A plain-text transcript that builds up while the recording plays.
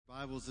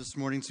Bibles this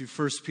morning to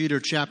 1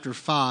 Peter chapter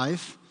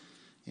 5,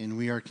 and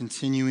we are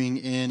continuing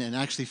in and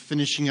actually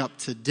finishing up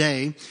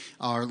today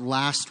our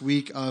last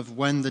week of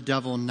When the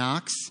Devil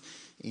Knocks,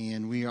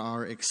 and we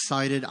are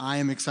excited. I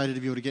am excited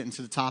to be able to get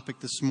into the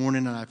topic this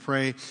morning, and I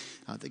pray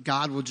that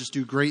God will just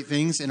do great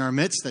things in our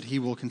midst, that He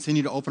will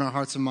continue to open our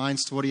hearts and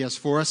minds to what He has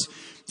for us,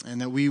 and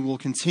that we will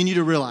continue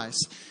to realize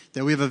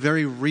that we have a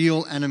very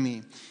real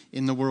enemy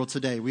in the world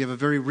today. We have a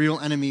very real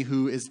enemy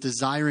who is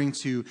desiring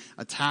to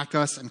attack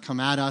us and come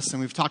at us.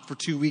 And we've talked for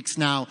 2 weeks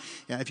now.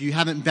 If you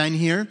haven't been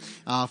here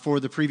for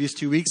the previous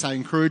 2 weeks, I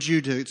encourage you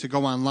to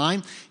go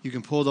online. You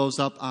can pull those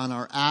up on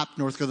our app,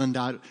 on our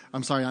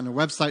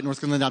website,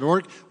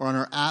 northgoodland.org, or on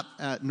our app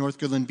at North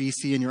Goodland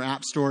BC in your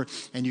app store.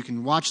 And you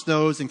can watch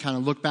those and kind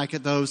of look back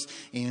at those.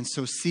 And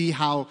so see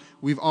how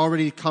we've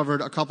already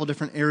covered a couple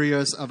different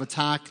areas of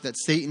attack that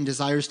Satan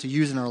desires to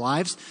use in our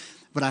lives.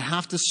 But I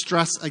have to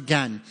stress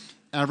again,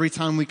 every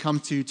time we come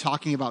to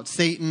talking about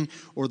Satan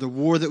or the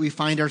war that we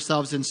find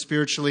ourselves in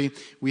spiritually,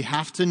 we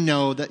have to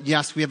know that,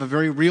 yes, we have a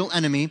very real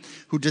enemy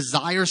who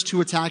desires to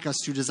attack us,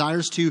 who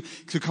desires to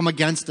come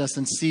against us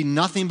and see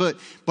nothing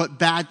but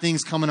bad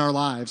things come in our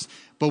lives.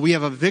 But we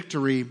have a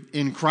victory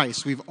in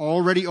Christ. We've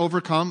already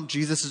overcome.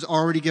 Jesus has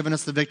already given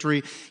us the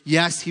victory.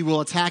 Yes, He will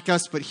attack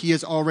us, but He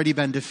has already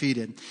been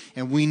defeated.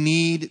 And we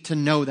need to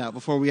know that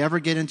before we ever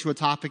get into a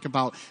topic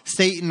about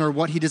Satan or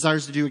what he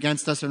desires to do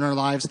against us in our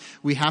lives.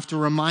 We have to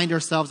remind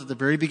ourselves at the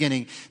very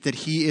beginning that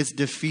he is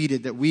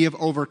defeated, that we have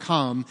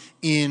overcome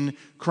in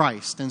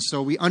Christ. And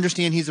so we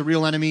understand he's a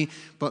real enemy,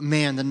 but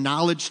man, the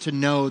knowledge to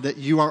know that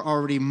you are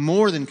already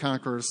more than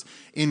conquerors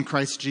in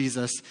Christ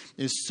Jesus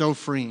is so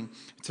freeing.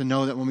 To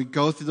know that when we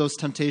go through those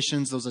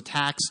temptations, those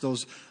attacks,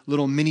 those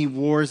little mini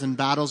wars and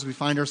battles we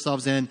find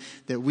ourselves in,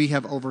 that we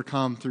have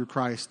overcome through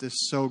Christ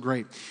is so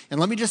great. And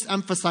let me just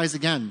emphasize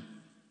again,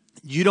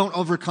 you don't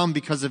overcome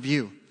because of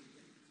you.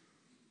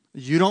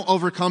 You don't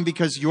overcome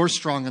because you're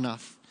strong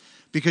enough,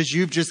 because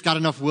you've just got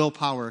enough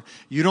willpower.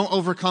 You don't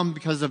overcome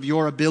because of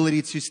your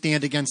ability to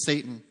stand against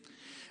Satan.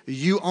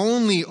 You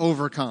only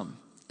overcome,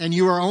 and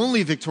you are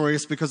only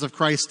victorious because of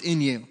Christ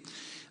in you.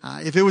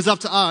 If it was up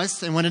to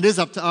us, and when it is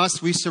up to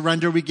us, we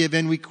surrender, we give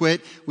in, we quit,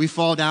 we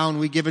fall down,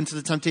 we give in to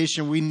the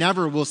temptation, we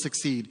never will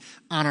succeed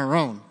on our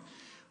own.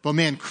 But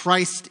man,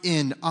 Christ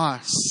in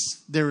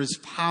us, there is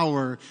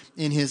power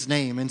in His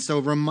name. And so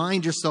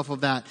remind yourself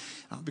of that,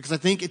 because I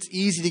think it's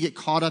easy to get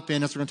caught up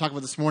in, as we're going to talk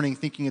about this morning,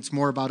 thinking it's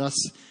more about us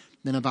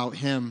than about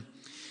Him.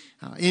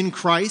 In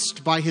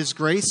Christ, by His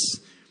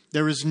grace,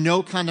 there is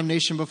no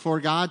condemnation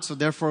before God, so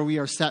therefore we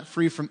are set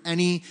free from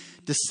any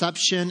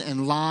deception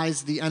and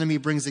lies the enemy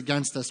brings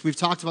against us. We've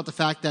talked about the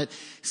fact that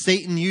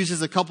Satan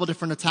uses a couple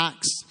different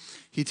attacks.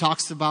 He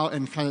talks about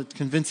and kind of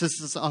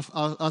convinces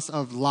us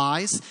of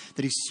lies,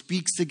 that he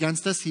speaks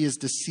against us. He is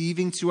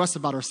deceiving to us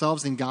about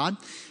ourselves and God.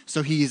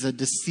 So he is a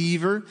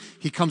deceiver.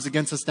 He comes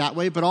against us that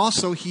way. But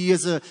also he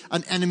is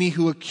an enemy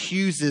who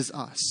accuses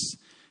us.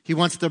 He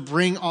wants to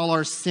bring all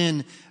our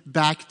sin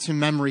back to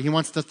memory. He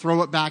wants to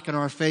throw it back in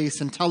our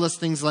face and tell us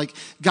things like,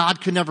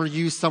 God could never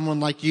use someone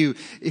like you.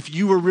 If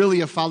you were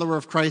really a follower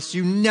of Christ,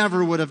 you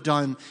never would have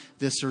done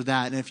this or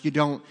that. And if you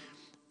don't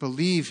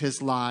believe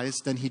his lies,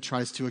 then he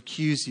tries to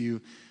accuse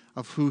you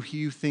of who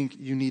you think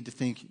you need to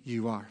think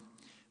you are.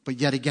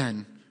 But yet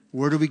again,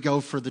 where do we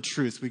go for the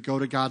truth? We go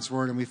to God's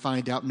word and we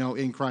find out, no,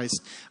 in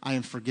Christ, I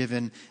am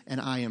forgiven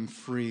and I am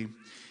free.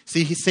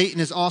 See, Satan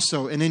is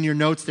also, and in your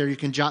notes there, you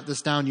can jot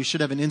this down. You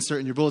should have an insert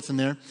in your bulletin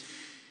there.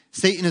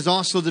 Satan is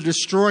also the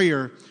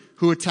destroyer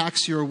who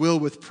attacks your will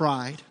with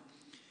pride.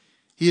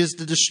 He is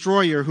the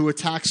destroyer who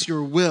attacks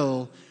your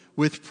will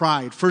with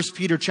pride. 1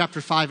 Peter chapter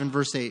 5 and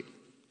verse 8.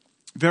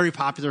 Very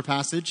popular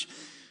passage,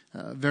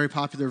 very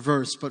popular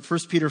verse, but 1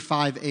 Peter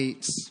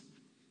 5:8.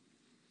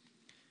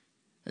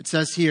 It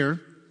says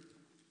here,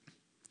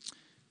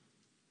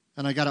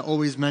 and I got to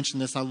always mention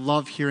this, I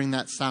love hearing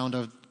that sound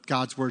of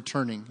God's word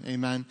turning.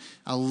 Amen.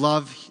 I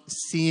love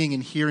seeing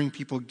and hearing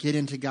people get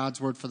into God's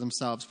word for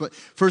themselves. But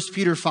 1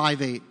 Peter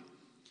 5:8.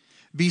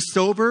 Be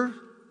sober,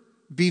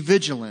 be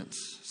vigilant.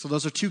 So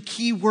those are two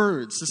key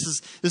words.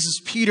 This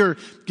is Peter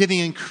giving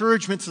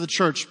encouragement to the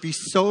church. Be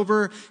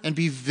sober and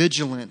be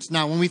vigilant.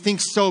 Now, when we think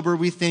sober,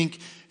 we think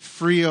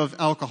free of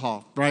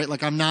alcohol, right?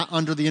 Like I'm not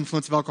under the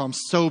influence of alcohol, I'm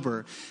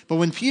sober. But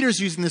when Peter's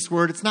using this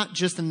word, it's not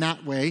just in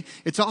that way.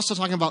 It's also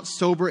talking about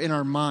sober in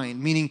our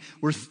mind, meaning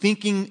we're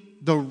thinking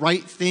the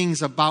right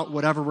things about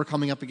whatever we're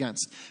coming up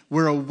against.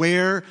 We're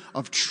aware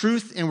of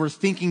truth and we're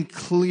thinking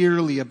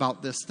clearly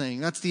about this thing.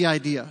 That's the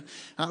idea,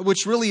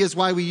 which really is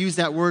why we use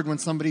that word when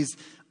somebody's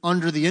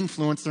under the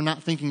influence. They're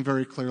not thinking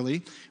very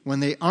clearly.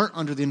 When they aren't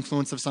under the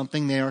influence of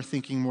something, they are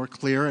thinking more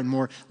clear and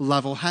more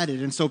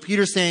level-headed. And so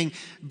Peter's saying,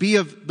 be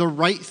of the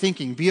right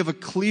thinking, be of a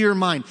clear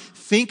mind.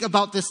 Think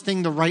about this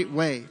thing the right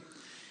way.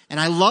 And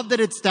I love that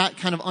it's that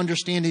kind of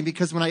understanding,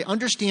 because when I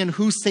understand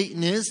who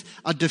Satan is,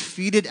 a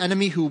defeated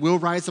enemy who will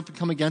rise up and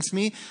come against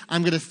me,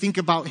 I'm going to think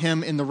about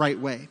him in the right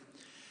way.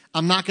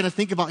 I'm not going to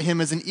think about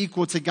him as an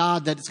equal to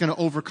God that's going to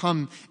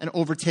overcome and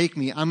overtake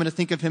me. I'm going to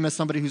think of him as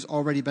somebody who's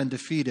already been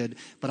defeated,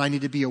 but I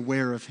need to be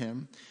aware of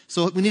him.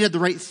 So we need to have the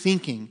right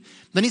thinking.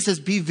 Then he says,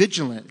 be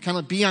vigilant, kind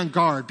of be on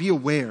guard, be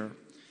aware.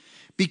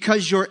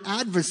 Because your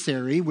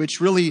adversary,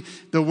 which really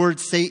the word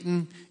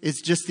Satan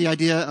is just the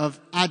idea of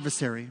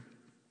adversary.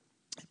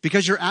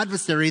 Because your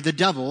adversary, the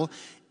devil,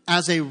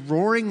 as a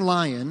roaring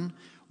lion,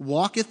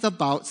 walketh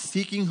about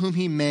seeking whom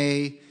he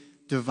may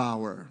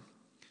devour.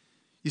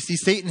 You see,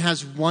 Satan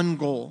has one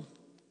goal,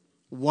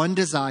 one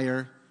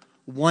desire,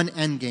 one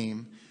end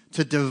game: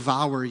 to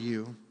devour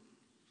you,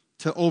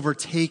 to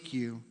overtake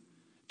you,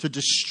 to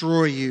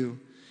destroy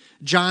you.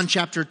 John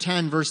chapter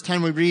 10, verse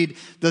 10, we read,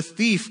 the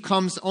thief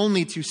comes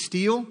only to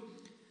steal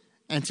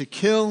and to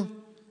kill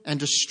and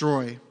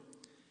destroy.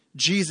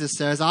 Jesus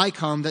says, I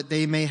come that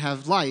they may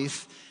have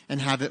life and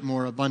have it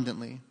more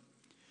abundantly.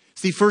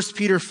 See, 1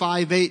 Peter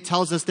 5:8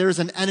 tells us there's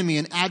an enemy,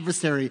 an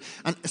adversary,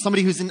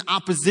 somebody who's in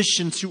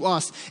opposition to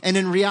us, and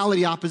in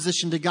reality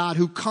opposition to God,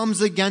 who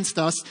comes against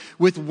us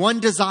with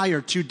one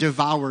desire: to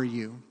devour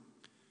you.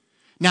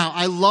 Now,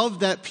 I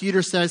love that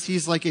Peter says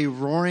he's like a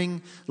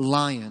roaring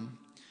lion.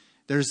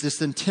 There's this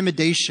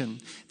intimidation.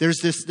 There's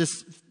this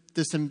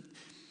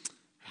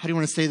how do you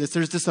want to say this?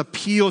 There's this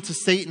appeal to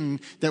Satan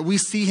that we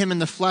see him in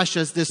the flesh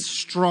as this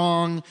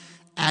strong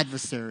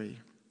adversary.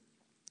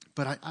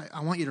 But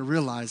I want you to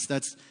realize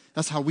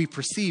that's how we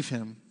perceive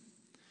him.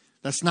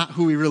 That's not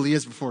who he really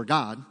is before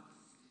God.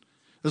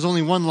 There's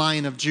only one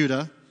Lion of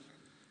Judah,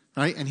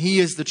 right? And he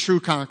is the true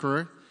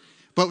conqueror.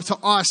 But to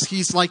us,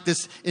 he's like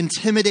this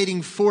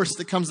intimidating force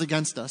that comes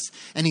against us.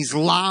 And he's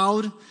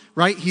loud,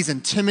 right? He's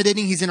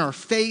intimidating. He's in our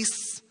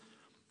face.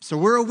 So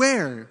we're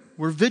aware.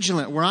 We're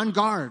vigilant. We're on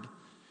guard.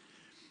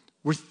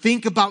 We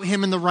think about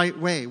him in the right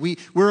way.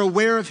 We're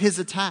aware of his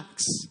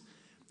attacks.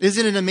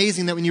 Isn't it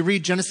amazing that when you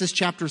read Genesis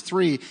chapter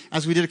 3,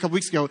 as we did a couple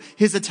weeks ago,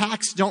 his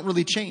attacks don't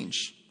really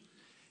change.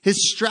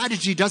 His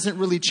strategy doesn't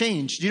really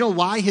change. Do you know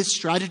why his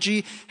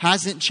strategy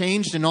hasn't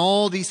changed in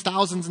all these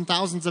thousands and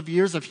thousands of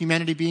years of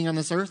humanity being on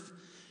this earth?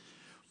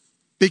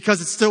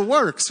 Because it still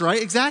works,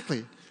 right?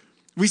 Exactly.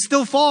 We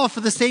still fall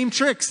for the same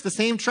tricks, the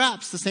same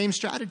traps, the same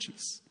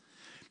strategies.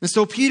 And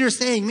so Peter's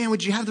saying, man,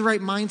 would you have the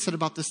right mindset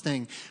about this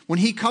thing? When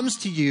he comes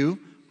to you,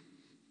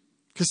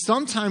 because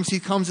sometimes he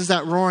comes as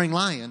that roaring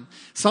lion.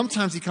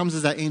 Sometimes he comes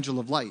as that angel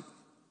of light.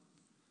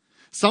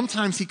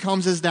 Sometimes he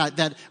comes as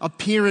that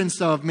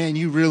appearance of, man,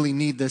 you really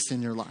need this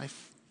in your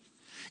life.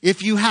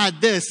 If you had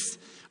this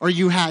or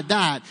you had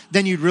that,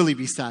 then you'd really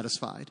be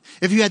satisfied.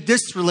 If you had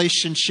this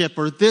relationship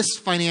or this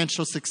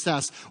financial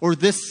success or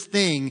this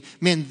thing,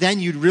 man, then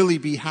you'd really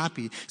be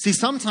happy. See,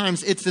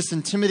 sometimes it's this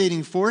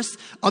intimidating force.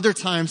 Other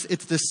times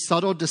it's this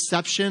subtle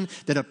deception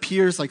that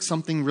appears like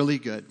something really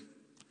good.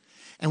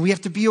 And we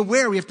have to be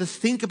aware. We have to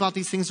think about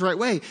these things the right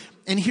way.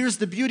 And here's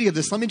the beauty of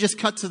this. Let me just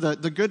cut to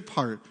the good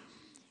part.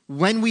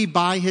 When we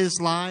buy his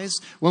lies,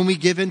 when we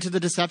give into the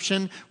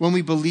deception, when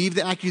we believe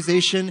the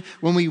accusation,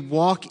 when we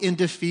walk in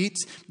defeat,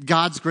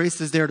 God's grace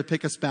is there to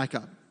pick us back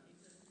up.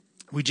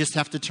 We just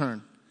have to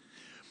turn.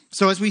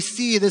 So as we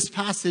see this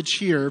passage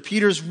here,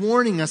 Peter's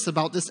warning us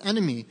about this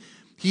enemy.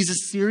 He's a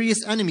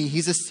serious enemy.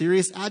 He's a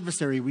serious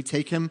adversary. We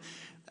take him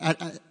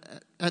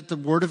at the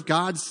word of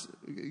God's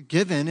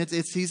given.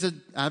 He's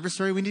an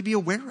adversary we need to be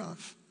aware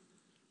of.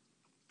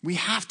 We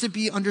have to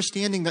be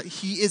understanding that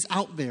he is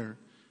out there.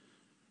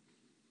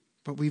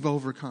 But we've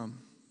overcome.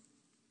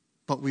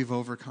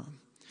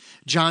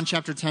 John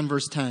chapter 10,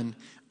 verse 10.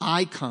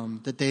 I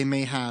come that they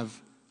may have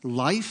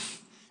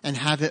life and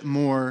have it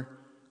more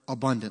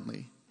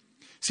abundantly.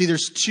 See,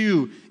 there's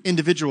two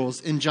individuals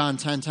in John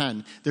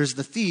 10:10. There's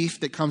the thief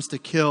that comes to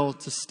kill,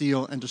 to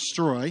steal, and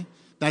destroy.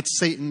 That's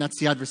Satan, that's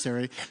the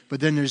adversary. But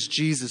then there's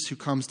Jesus who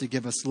comes to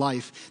give us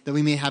life, that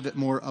we may have it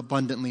more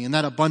abundantly. And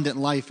that abundant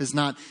life is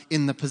not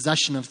in the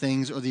possession of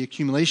things or the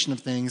accumulation of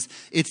things.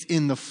 It's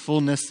in the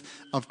fullness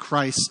of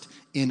Christ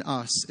in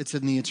us. It's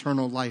in the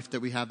eternal life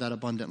that we have that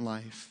abundant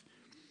life.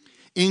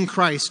 In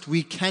Christ,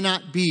 we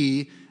cannot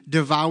be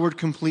devoured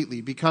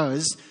completely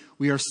because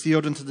we are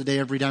sealed unto the day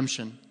of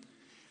redemption.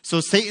 So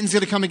Satan's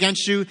going to come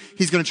against you.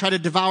 He's going to try to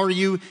devour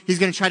you. He's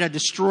going to try to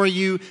destroy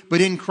you.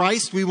 But in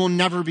Christ, we will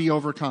never be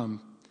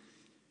overcome.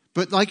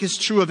 But like is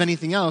true of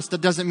anything else,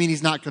 that doesn't mean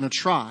he's not going to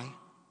try.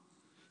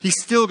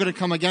 He's still going to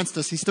come against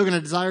us. He's still going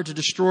to desire to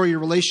destroy your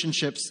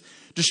relationships,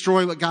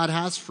 destroy what God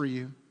has for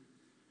you.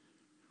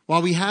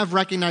 While we have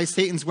recognized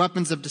Satan's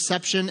weapons of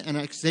deception and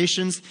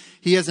accusations,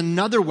 he has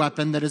another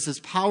weapon that is as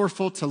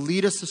powerful to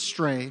lead us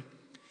astray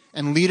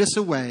and lead us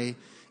away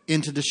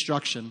into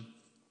destruction.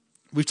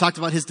 We've talked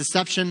about his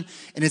deception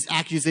and his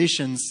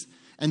accusations.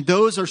 And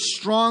those are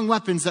strong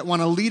weapons that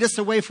want to lead us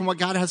away from what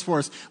God has for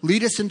us,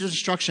 lead us into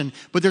destruction.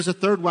 But there's a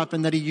third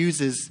weapon that he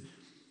uses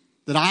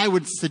that I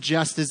would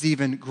suggest is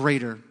even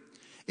greater.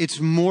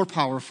 It's more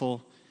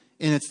powerful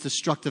in its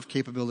destructive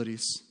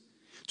capabilities.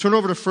 Turn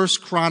over to 1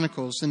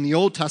 Chronicles in the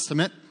Old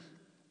Testament.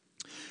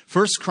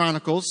 1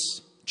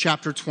 Chronicles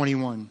chapter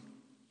 21.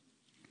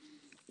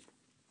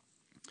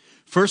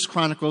 1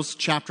 Chronicles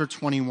chapter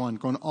 21,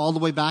 going all the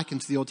way back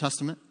into the Old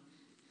Testament.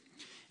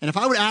 And if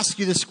I would ask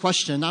you this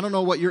question, I don't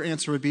know what your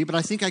answer would be, but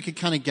I think I could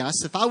kind of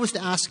guess. If I was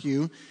to ask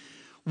you,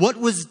 what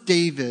was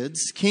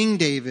King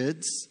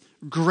David's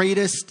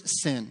greatest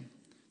sin?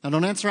 Now,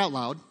 don't answer out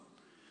loud.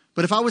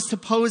 But if I was to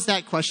pose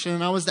that question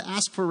and I was to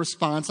ask for a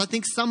response, I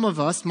think some of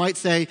us might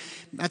say,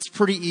 that's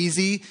pretty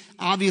easy.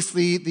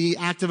 Obviously, the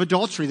act of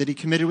adultery that he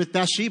committed with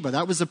Bathsheba.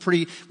 That was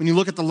when you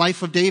look at the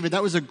life of David,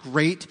 that was a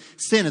great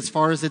sin as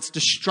far as its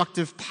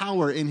destructive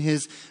power in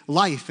his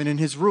life and in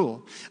his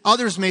rule.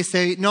 Others may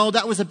say, no,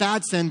 that was a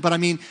bad sin. But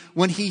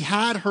when he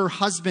had her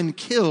husband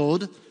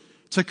killed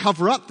to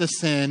cover up the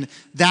sin,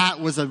 that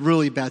was a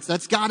really bad sin.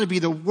 That's got to be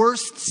the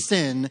worst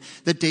sin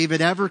that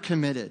David ever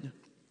committed.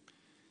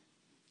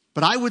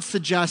 But I would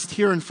suggest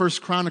here in 1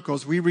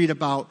 Chronicles, we read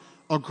about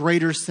a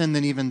greater sin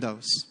than even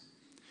those.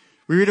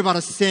 We read about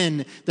a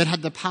sin that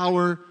had the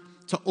power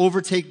to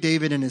overtake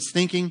David in his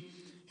thinking,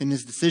 in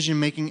his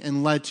decision-making,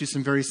 and led to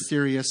some very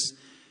serious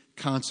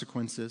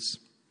consequences.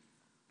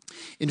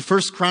 In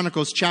 1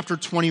 Chronicles chapter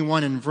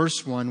 21 and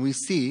verse 1, we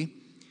see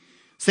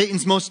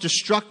Satan's most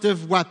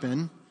destructive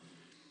weapon,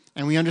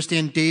 and we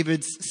understand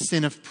David's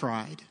sin of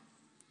pride.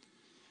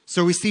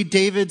 So we see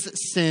David's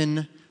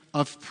sin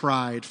of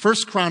pride. 1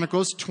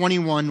 Chronicles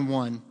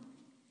 21:1.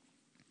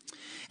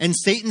 And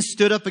Satan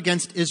stood up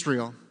against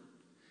Israel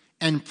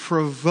and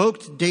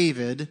provoked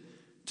David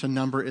to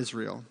number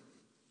Israel.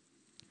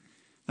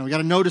 Now we got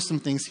to notice some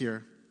things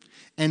here.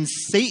 And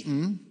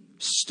Satan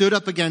stood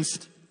up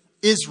against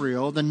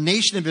Israel, the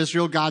nation of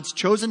Israel, God's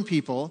chosen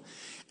people,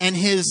 and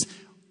his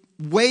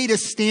way to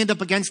stand up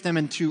against them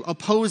and to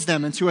oppose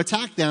them and to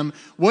attack them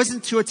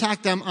wasn't to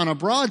attack them on a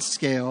broad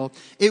scale.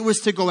 It was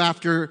to go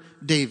after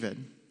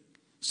David.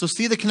 So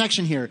see the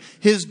connection here.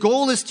 His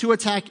goal is to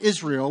attack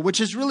Israel, which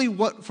is really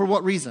for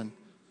what reason?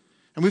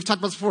 And we've talked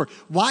about this before.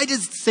 Why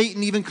does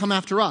Satan even come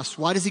after us?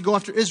 Why does he go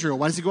after Israel?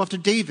 Why does he go after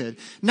David?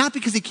 Not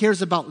because he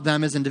cares about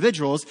them as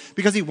individuals,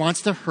 because he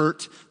wants to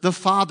hurt the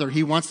Father.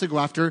 He wants to go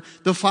after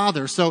the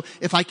Father. So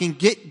if I can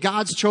get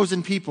God's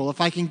chosen people,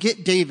 if I can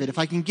get David, if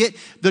I can get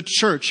the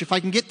church, if I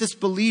can get this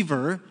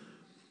believer,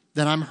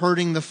 then I'm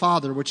hurting the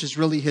Father, which is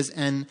really his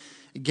end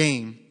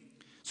game.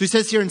 So he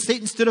says here, and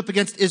Satan stood up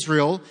against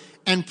Israel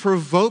and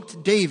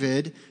provoked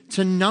David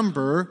to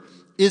number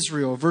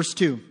Israel. Verse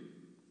 2.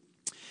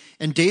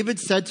 And David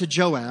said to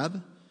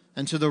Joab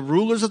and to the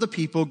rulers of the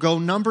people, go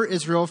number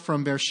Israel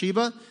from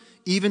Beersheba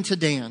even to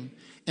Dan,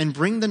 and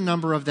bring the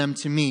number of them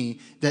to me,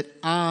 that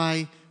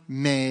I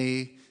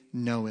may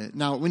know it.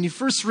 Now, when you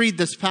first read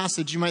this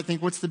passage, you might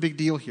think, what's the big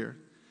deal here?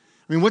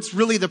 What's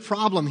really the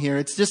problem here?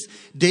 It's just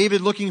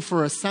David looking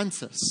for a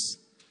census.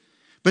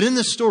 But in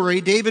the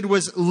story, David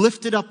was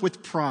lifted up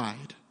with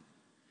pride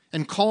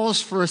and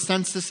calls for a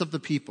census of the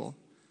people.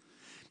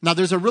 Now,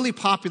 there's a really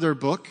popular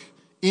book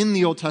in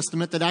the Old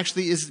Testament that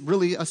actually is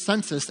really a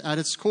census at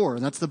its core,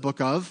 and that's the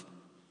book of,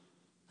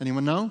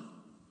 anyone know?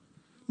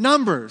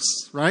 Numbers,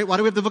 right? Why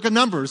do we have the book of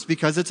Numbers?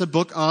 Because it's a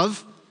book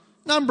of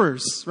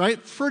numbers, right?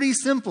 Pretty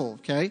simple,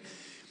 okay?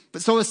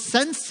 But so a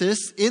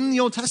census in the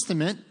Old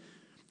Testament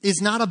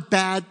is not a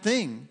bad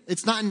thing.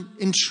 It's not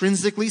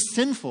intrinsically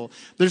sinful.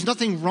 There's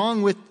nothing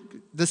wrong with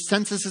the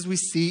censuses we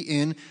see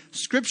in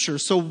Scripture.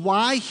 So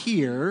why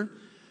here,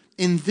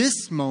 in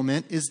this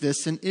moment, is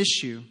this an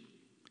issue?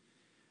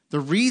 The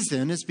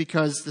reason is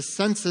because the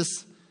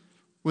census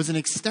was an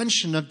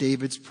extension of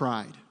David's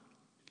pride.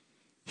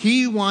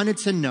 He wanted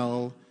to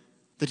know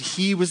that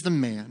he was the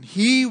man.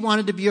 He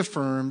wanted to be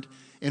affirmed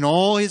in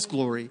all his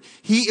glory.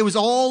 It was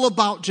all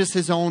about just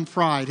his own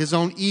pride, his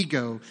own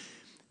ego,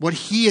 what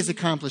he has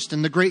accomplished,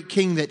 and the great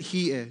king that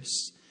he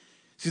is.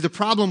 See, the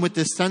problem with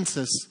this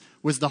census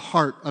was the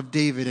heart of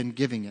David in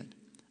giving it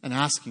and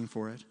asking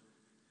for it.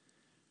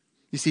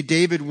 You see,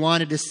 David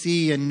wanted to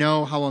see and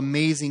know how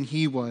amazing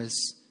he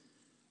was.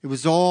 It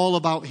was all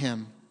about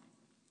him.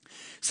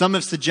 Some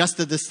have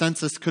suggested this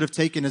census could have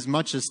taken as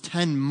much as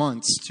 10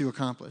 months to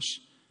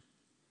accomplish.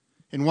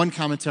 In one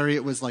commentary,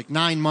 it was like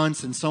 9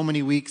 months and so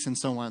many weeks and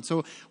so on.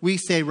 So we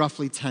say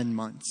roughly 10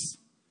 months.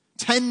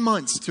 10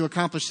 months to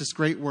accomplish this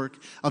great work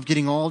of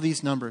getting all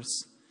these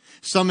numbers.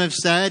 Some have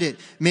said it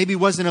maybe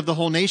wasn't of the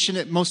whole nation.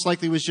 It most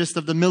likely was just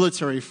of the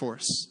military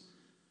force.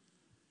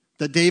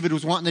 That David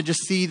was wanting to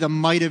just see the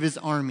might of his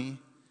army.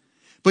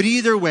 But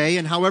either way,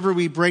 and however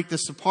we break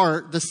this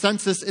apart, the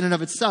census in and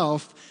of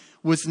itself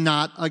was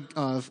not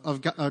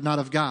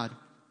of God.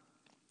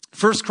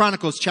 1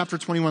 Chronicles chapter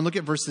 21, look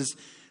at verses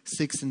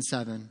 6 and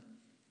 7.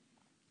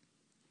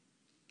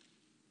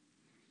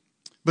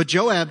 But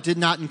Joab did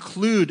not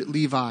include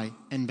Levi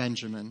and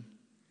Benjamin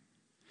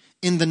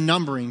in the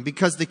numbering,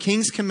 because the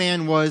king's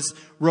command was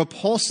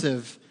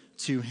repulsive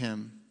to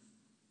him.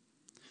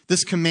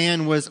 This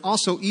command was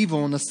also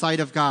evil in the sight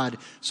of God,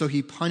 so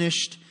he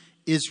punished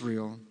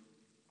Israel.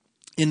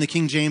 In the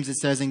King James it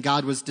says, and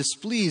God was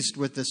displeased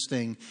with this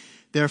thing,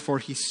 therefore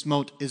he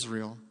smote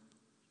Israel.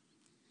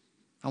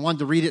 I wanted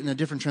to read it in a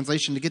different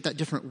translation to get that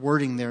different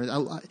wording there.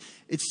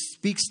 It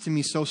speaks to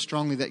me so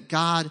strongly that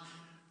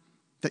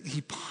that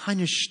he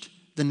punished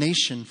the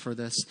nation for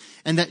this,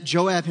 and that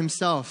Joab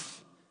himself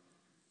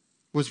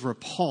was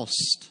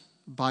repulsed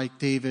by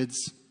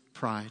David's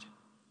pride.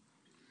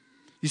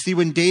 You see,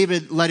 when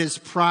David let his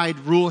pride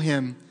rule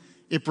him,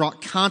 it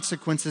brought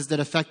consequences that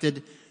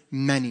affected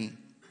many.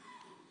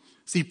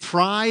 See,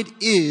 pride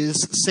is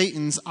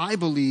Satan's, I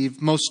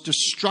believe, most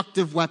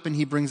destructive weapon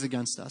he brings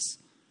against us.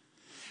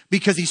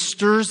 Because he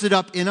stirs it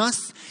up in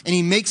us and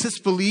he makes us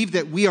believe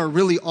that we are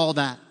really all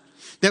that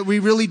we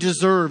really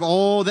deserve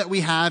all that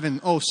we have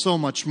and so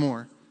much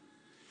more.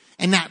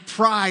 And that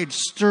pride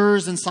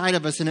stirs inside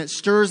of us and it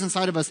stirs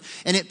inside of us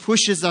and it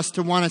pushes us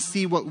to want to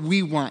see what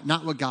we want,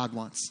 not what God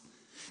wants.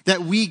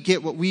 That we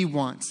get what we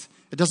want.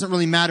 It doesn't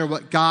really matter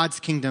what God's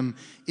kingdom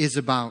is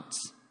about.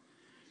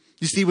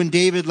 You see, when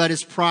David let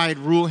his pride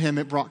rule him,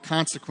 it brought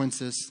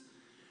consequences.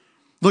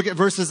 Look at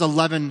verses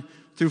 11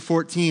 through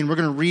 14. We're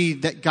going to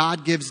read that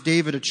God gives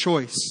David a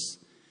choice.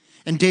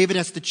 And David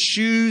has to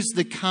choose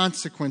the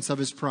consequence of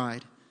his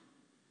pride.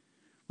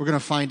 We're going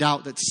to find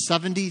out that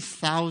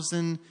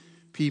 70,000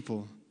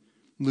 people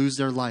lose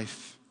their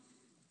life.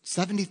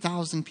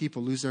 70,000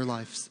 people lose their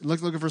lives.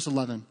 Look at verse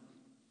 11.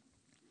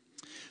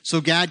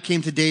 So Gad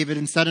came to David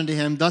and said unto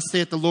him, Thus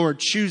saith the Lord,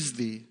 choose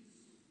thee.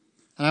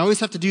 And I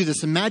always have to do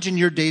this. Imagine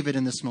you're David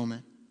in this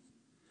moment.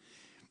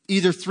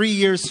 Either 3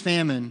 years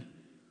famine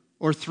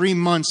or 3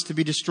 months to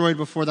be destroyed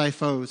before thy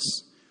foes,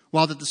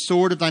 while that the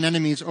sword of thine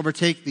enemies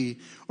overtake thee,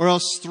 or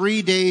else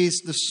 3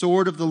 days the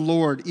sword of the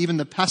Lord, even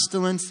the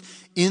pestilence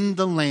in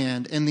the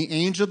land, and the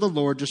angel of the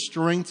Lord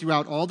destroying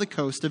throughout all the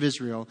coast of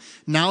Israel.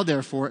 Now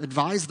therefore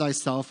advise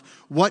thyself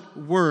what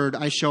word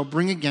I shall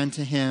bring again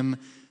to him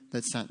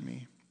that sent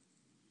me.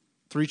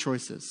 3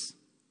 choices,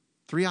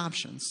 3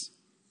 options.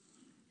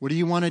 What do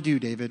you want to do,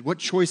 David? What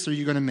choice are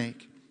you going to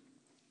make?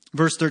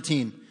 Verse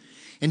 13.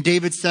 And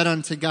David said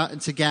unto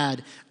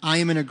Gad, I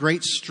am in a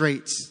great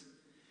strait.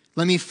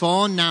 Let me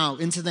fall now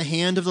into the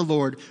hand of the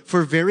Lord,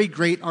 for very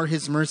great are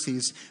his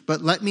mercies,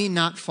 but let me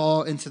not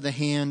fall into the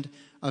hand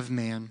of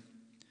man.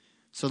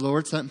 So the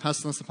Lord sent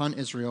pestilence upon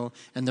Israel,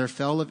 and there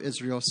fell of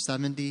Israel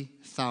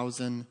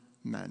 70,000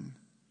 men.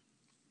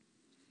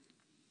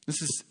 This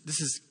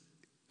is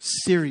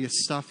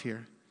serious stuff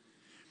here.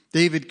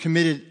 David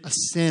committed a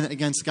sin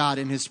against God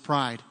in his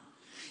pride.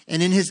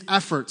 And in his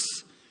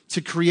efforts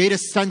to create a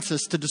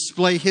census to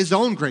display his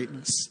own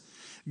greatness,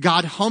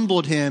 God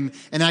humbled him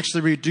and actually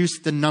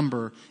reduced the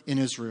number in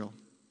Israel.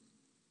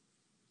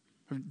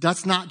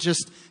 That's not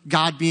just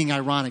God being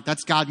ironic.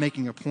 That's God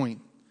making a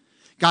point.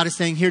 God is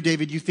saying, here,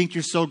 David, you think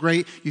you're so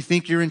great. You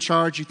think you're in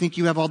charge. You think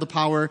you have all the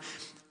power.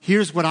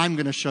 Here's what I'm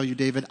going to show you,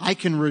 David. I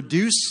can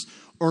reduce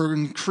or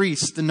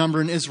increase the number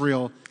in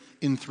Israel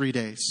in 3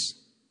 days.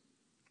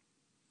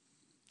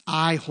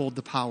 I hold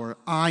the power.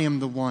 I am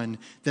the one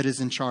that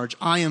is in charge.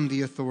 I am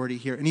the authority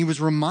here. And he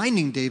was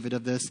reminding David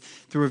of this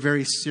through a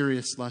very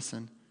serious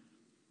lesson.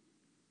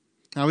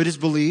 Now, it is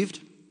believed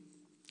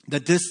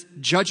that this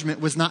judgment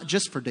was not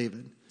just for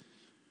David.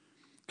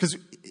 Because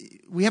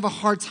we have a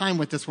hard time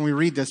with this when we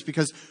read this,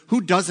 because who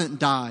doesn't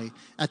die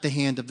at the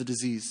hand of the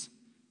disease?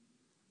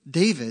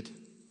 David.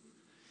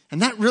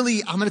 And that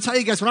really, I'm going to tell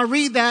you guys, when I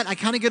read that, I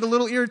kind of get a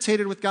little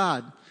irritated with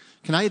God.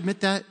 Can I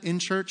admit that in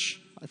church?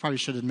 I probably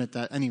should admit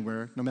that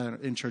anywhere, no matter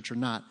in church or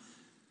not.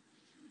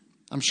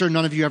 I'm sure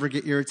none of you ever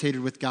get irritated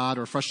with God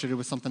or frustrated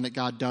with something that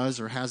God does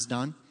or has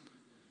done.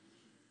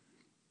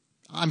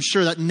 I'm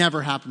sure that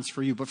never happens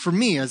for you. But for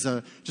me, as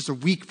just a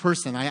weak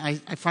person, I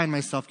find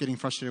myself getting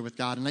frustrated with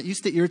God. And that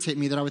used to irritate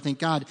me, that I would think,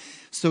 God,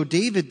 so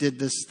David did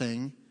this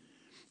thing,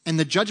 and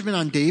the judgment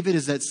on David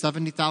is that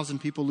 70,000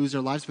 people lose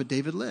their lives, but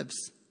David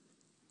lives.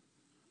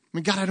 I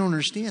mean, God, I don't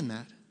understand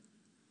that.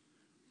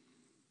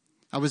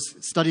 I was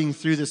studying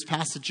through this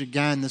passage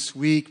again this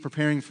week,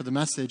 preparing for the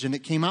message, and it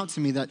came out to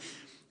me that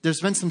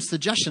there's been some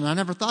suggestion, I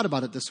never thought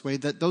about it this way,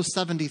 that those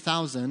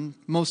 70,000,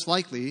 most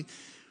likely,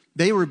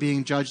 they were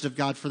being judged of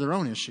God for their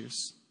own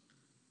issues.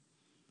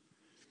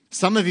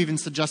 Some have even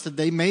suggested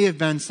they may have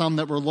been some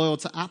that were loyal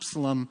to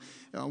Absalom.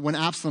 When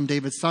Absalom,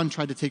 David's son,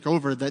 tried to take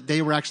over, that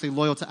they were actually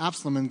loyal to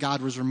Absalom and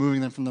God was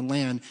removing them from the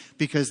land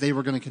because they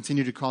were going to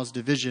continue to cause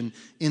division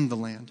in the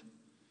land.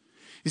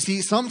 You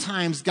see,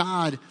 sometimes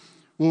God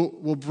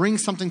will bring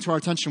something to our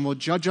attention, will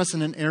judge us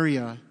in an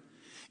area,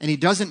 and he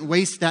doesn't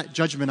waste that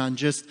judgment on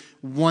just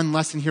one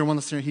lesson here, one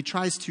lesson here. He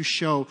tries to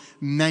show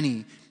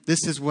many,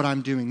 this is what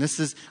I'm doing.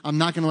 I'm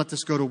not going to let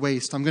this go to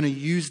waste. I'm going to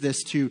use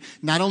this to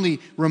not only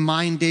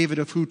remind David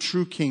of who the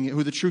true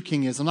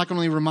king is. I'm not going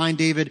to only remind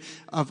David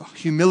of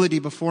humility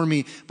before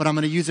me, but I'm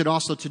going to use it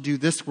also to do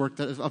this work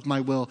of my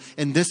will,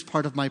 and this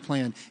part of my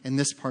plan, and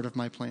this part of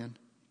my plan.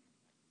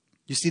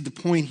 You see, the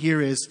point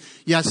here is,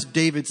 yes,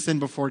 David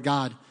sinned before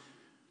God.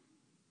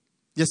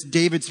 Yes,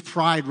 David's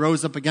pride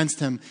rose up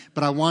against him,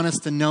 but I want us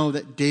to know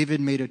that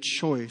David made a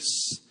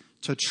choice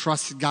to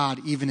trust God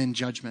even in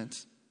judgment.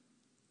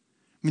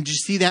 I mean, did you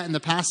see that in the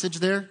passage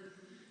there?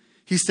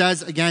 He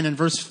says again in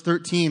verse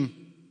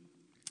 13,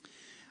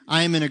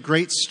 I am in a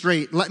great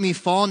strait. Let me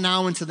fall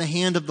now into the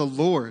hand of the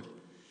Lord,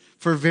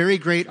 for very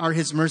great are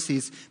his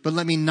mercies, but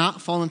let me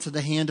not fall into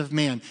the hand of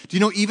man. Do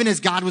you know, even as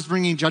God was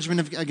bringing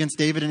judgment against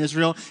David and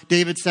Israel,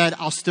 David said,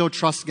 I'll still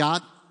trust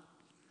God.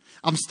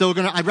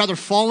 I'd rather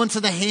fall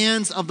into the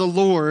hands of the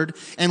Lord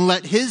and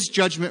let his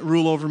judgment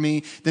rule over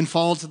me than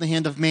fall into the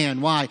hand of man.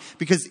 Why?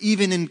 Because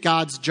even in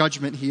God's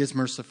judgment, he is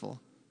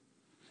merciful.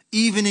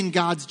 Even in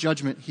God's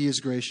judgment, he is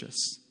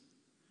gracious.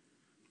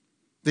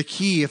 The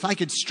key, if I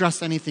could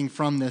stress anything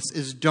from this,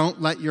 is don't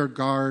let your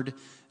guard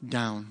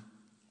down.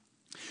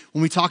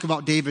 When we talk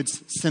about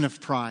David's sin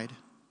of pride,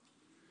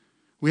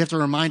 we have to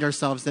remind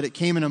ourselves that it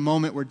came in a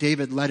moment where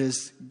David let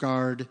his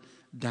guard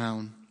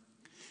down.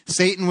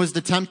 Satan was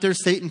the tempter.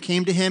 Satan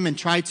came to him and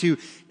tried to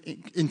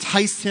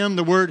entice him.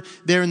 The word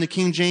there in the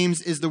King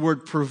James is the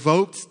word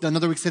provoked.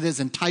 Another way to say that is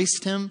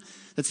enticed him.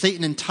 That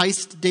Satan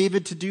enticed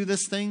David to do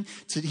this thing.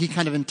 He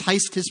kind of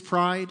enticed his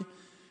pride.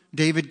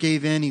 David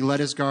gave in. He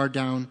let his guard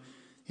down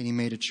and he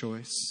made a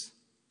choice.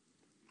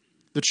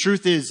 The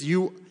truth is,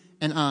 you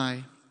and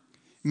I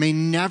may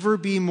never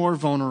be more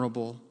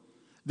vulnerable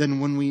than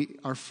when we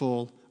are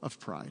full of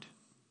pride.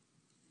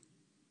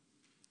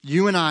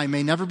 You and I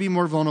may never be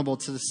more vulnerable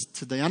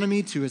to the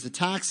enemy, to his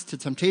attacks, to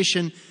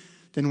temptation,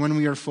 than when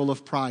we are full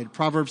of pride.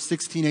 Proverbs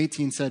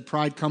 16:18 said,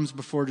 "Pride comes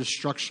before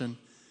destruction,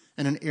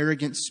 and an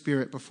arrogant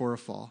spirit before a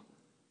fall."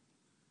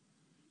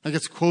 That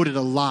gets quoted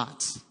a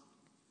lot.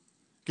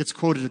 Gets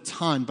quoted a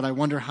ton, but I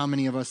wonder how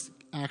many of us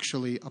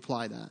actually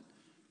apply that.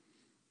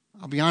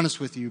 I'll be honest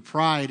with you,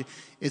 pride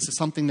is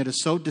something that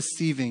is so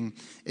deceiving,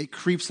 it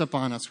creeps up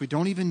on us. We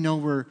don't even know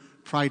we're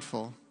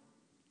prideful.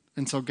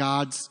 And so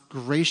God's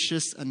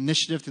gracious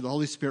initiative through the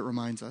Holy Spirit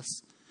reminds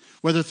us,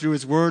 whether through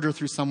his word or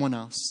through someone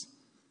else.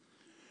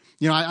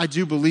 You know, I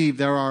do believe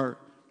there are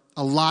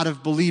a lot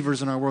of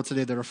believers in our world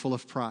today that are full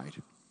of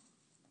pride.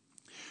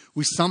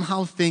 We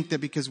somehow think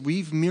that because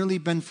we've merely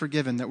been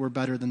forgiven that we're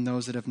better than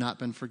those that have not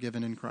been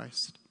forgiven in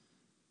Christ.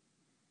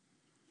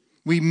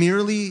 We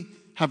merely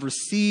have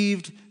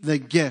received the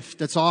gift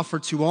that's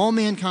offered to all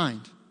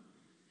mankind.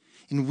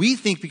 And we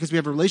think because we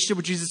have a relationship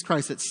with Jesus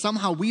Christ that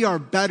somehow we are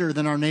better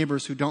than our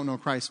neighbors who don't know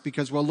Christ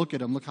because, well, look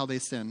at them. Look how they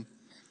sin.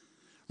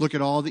 Look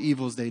at all the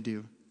evils they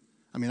do.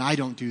 I mean, I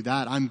don't do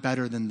that. I'm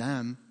better than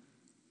them.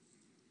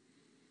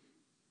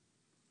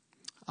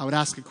 I would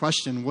ask a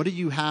question. What do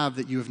you have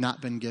that you have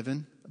not been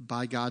given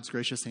by God's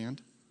gracious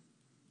hand?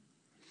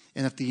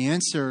 And if the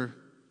answer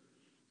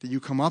that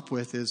you come up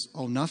with is,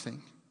 oh,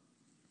 nothing.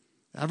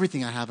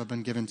 Everything I have it's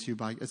been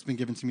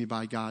given to me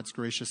by God's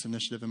gracious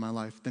initiative in my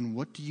life. Then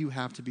what do you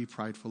have to be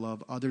prideful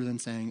of other than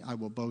saying, I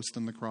will boast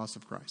in the cross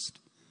of Christ?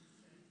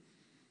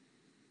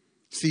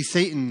 See,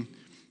 Satan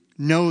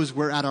knows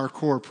we're at our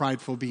core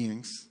prideful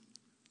beings.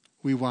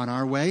 We want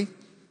our way.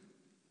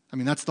 I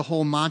mean, that's the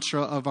whole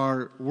mantra of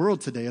our world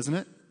today, isn't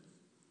it?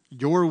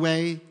 Your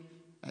way,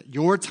 at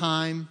your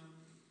time,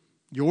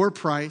 your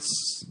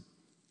price,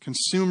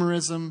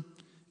 consumerism,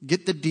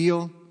 get the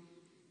deal.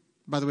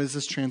 By the way,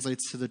 this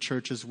translates to the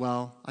church as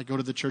well. I go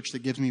to the church that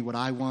gives me what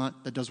I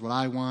want, that does what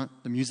I want,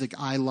 the music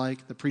I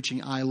like, the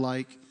preaching I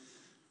like.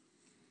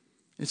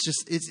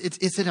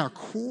 It's at our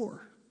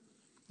core.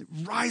 It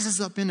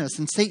rises up in us.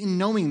 And Satan,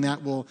 knowing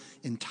that, will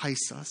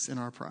entice us in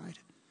our pride.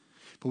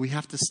 But we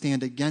have to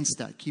stand against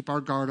that, keep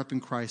our guard up in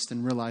Christ,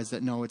 and realize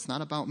that, no, it's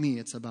not about me,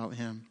 it's about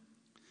him.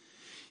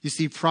 You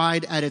see,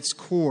 pride at its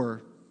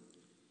core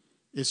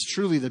is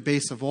truly the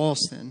base of all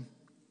sin.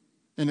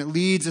 And it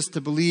leads us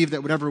to believe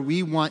that whatever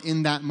we want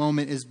in that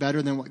moment is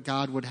better than what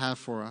God would have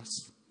for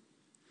us.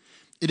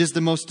 It is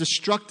the most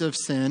destructive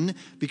sin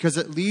because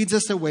it leads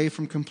us away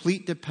from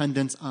complete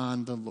dependence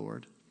on the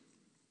Lord.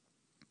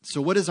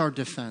 So what is our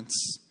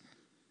defense?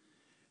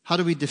 How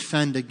do we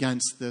defend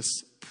against this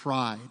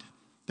pride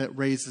that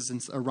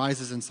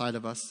arises inside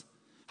of us?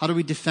 How do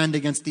we defend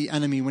against the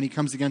enemy when he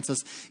comes against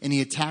us and he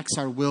attacks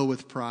our will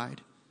with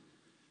pride?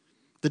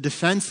 The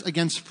defense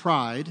against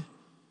pride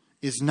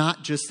is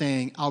not just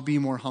saying, I'll be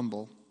more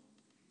humble.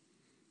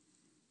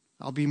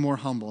 I'll be more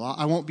humble.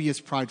 I won't be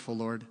as prideful,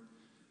 Lord.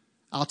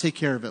 I'll take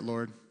care of it,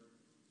 Lord.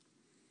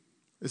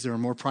 Is there a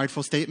more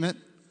prideful statement?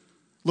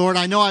 Lord,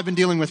 I know I've been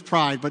dealing with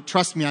pride, but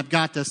trust me, I've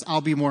got this. I'll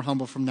be more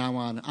humble from now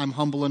on. I'm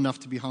humble enough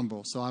to be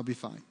humble, so I'll be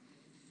fine.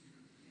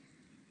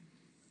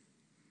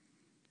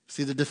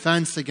 See, the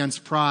defense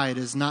against pride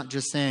is not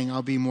just saying,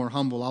 I'll be more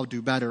humble, I'll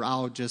do better,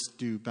 I'll just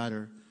do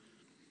better.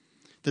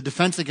 The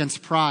defense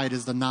against pride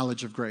is the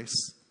knowledge of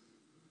grace.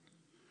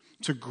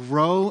 To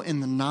grow in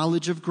the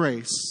knowledge of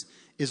grace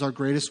is our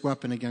greatest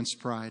weapon against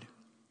pride.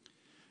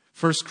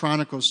 1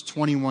 Chronicles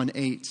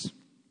 21:8.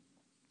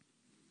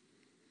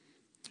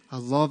 I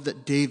love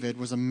that David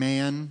was a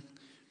man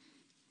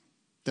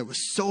that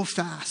was so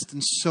fast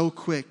and so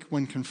quick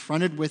when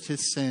confronted with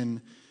his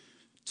sin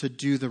to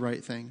do the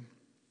right thing.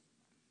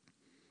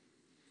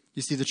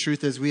 You see, the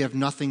truth is we have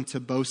nothing to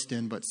boast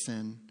in but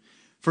sin.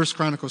 1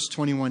 Chronicles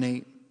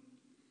 21:8.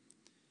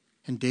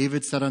 And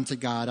David said unto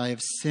God, I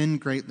have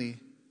sinned greatly,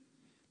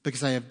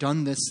 because I have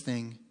done this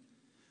thing.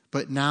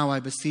 But now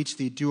I beseech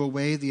thee, do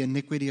away the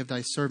iniquity of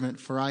thy servant,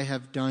 for I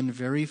have done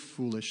very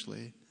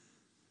foolishly.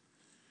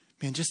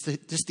 Man, just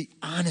the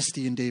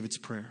honesty in David's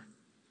prayer.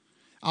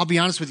 I'll be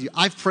honest with you.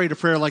 I've prayed a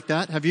prayer like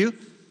that. Have you?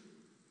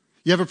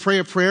 You ever pray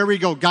a prayer where you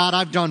go, God,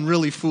 I've done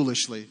really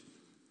foolishly.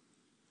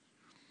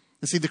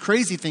 And see, the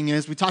crazy thing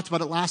is, we talked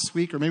about it last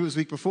week, or maybe it was the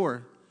week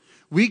before.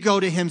 We go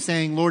to him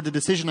saying, Lord, the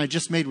decision I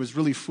just made was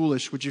really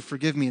foolish. Would you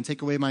forgive me and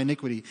take away my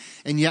iniquity?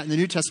 And yet in the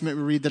New Testament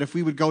we read that if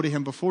we would go to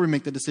him before we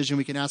make the decision,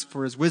 we can ask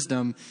for his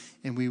wisdom,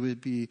 and we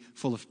would be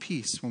full of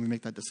peace when we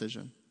make that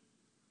decision.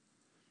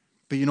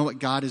 But you know what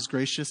God is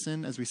gracious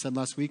in, as we said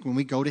last week? When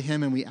we go to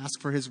him and we ask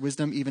for his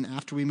wisdom, even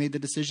after we made the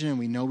decision, and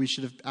we know we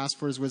should have asked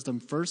for his wisdom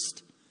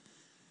first,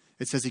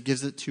 it says he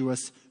gives it to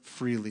us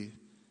freely.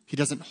 He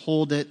doesn't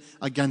hold it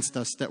against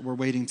us that we're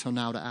waiting till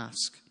now to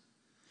ask.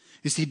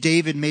 You see,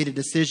 David made a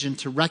decision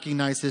to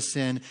recognize his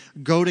sin,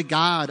 go to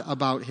God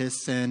about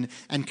his sin,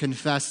 and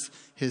confess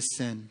his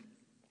sin.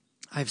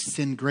 I've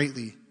sinned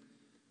greatly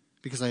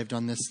because I have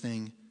done this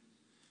thing.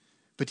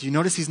 But do you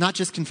notice he's not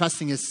just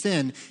confessing his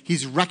sin,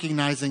 he's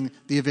recognizing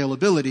the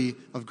availability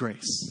of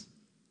grace.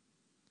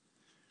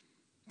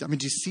 I mean,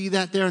 do you see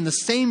that there? In the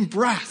same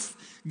breath,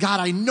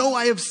 God, I know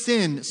I have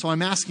sinned, so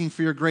I'm asking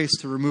for your grace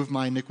to remove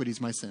my iniquities,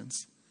 my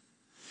sins.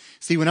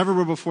 See, whenever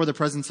we're before the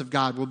presence of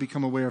God, we'll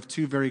become aware of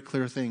two very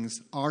clear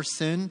things: our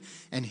sin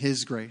and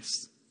his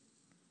grace.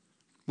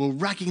 We'll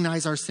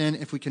recognize our sin.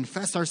 If we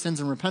confess our sins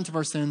and repent of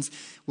our sins,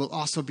 we'll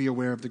also be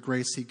aware of the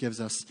grace he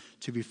gives us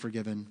to be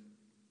forgiven.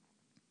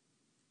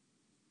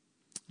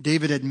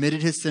 David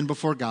admitted his sin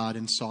before God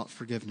and sought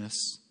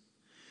forgiveness.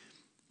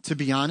 To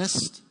be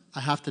honest,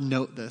 I have to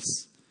note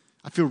this.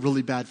 I feel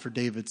really bad for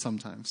David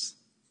sometimes.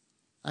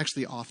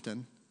 Actually,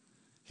 often.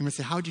 You might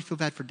say, how would you feel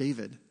bad for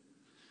David?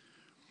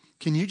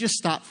 Can you just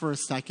stop for a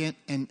second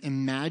and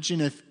imagine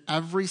if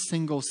every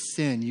single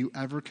sin you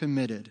ever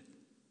committed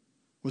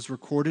was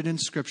recorded in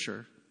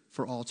Scripture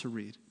for all to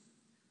read?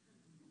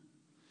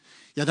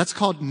 Yeah, that's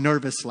called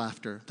nervous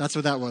laughter. That's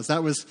what that was.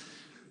 That was,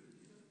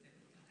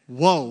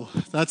 whoa,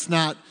 that's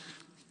not,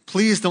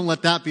 please don't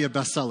let that be a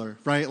bestseller,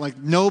 right? Like,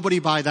 nobody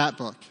buy that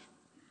book.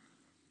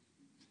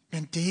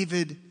 And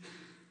David,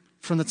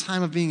 from the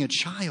time of being a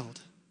child,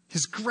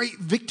 his great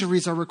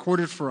victories are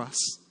recorded for us.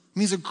 I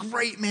mean, he's a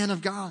great man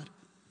of God.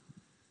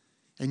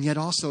 And yet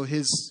also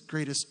his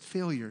greatest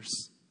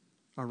failures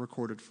are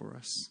recorded for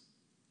us.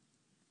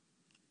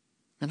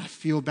 And I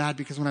feel bad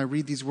because when I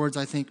read these words,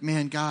 I think,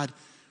 man, God,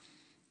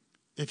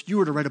 if you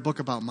were to write a book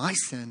about my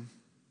sin,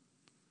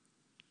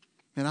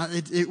 and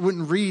it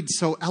wouldn't read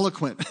so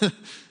eloquent.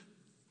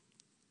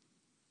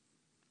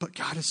 But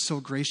God is so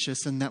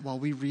gracious in that while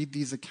we read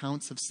these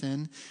accounts of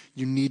sin,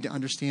 you need to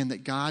understand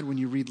that God, when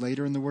you read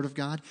later in the Word of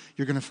God,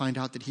 you're going to find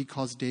out that he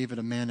calls David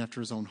a man after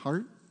his own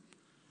heart.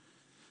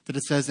 That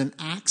it says in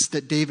Acts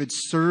that David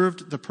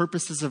served the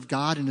purposes of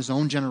God in his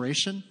own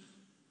generation.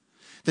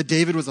 That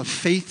David was a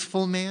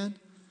faithful man.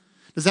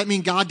 Does that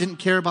mean God didn't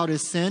care about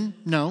his sin?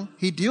 No,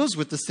 he deals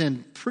with the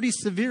sin pretty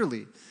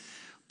severely.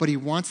 But he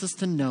wants us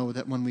to know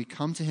that when we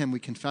come to him, we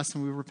confess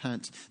and we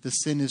repent, the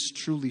sin is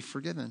truly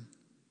forgiven.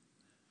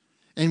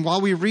 And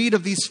while we read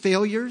of these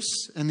failures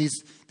and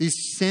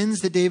these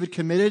sins that David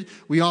committed,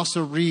 we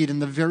also read in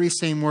the very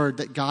same word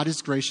that God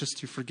is gracious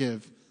to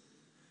forgive.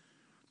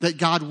 That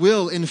God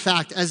will, in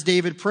fact, as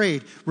David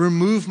prayed,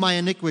 remove my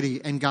iniquity,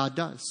 and God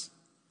does.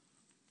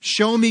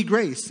 Show me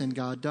grace, and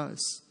God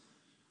does.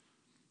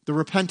 The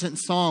repentant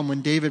psalm,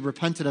 when David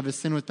repented of his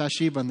sin with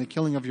Bathsheba and the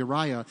killing of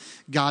Uriah,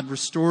 God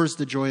restores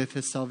the joy of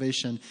his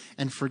salvation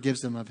and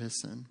forgives him of his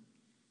sin.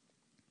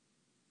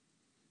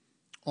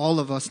 All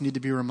of us need to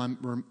be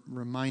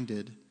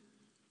reminded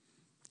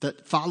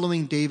that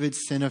following David's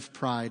sin of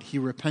pride, he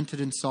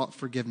repented and sought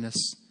forgiveness.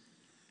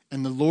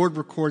 And the Lord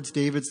records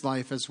David's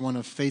life as one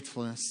of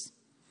faithfulness.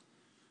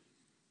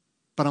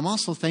 But I'm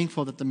also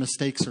thankful that the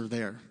mistakes are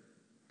there.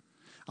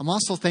 I'm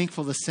also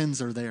thankful the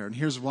sins are there. And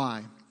here's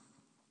why.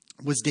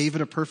 Was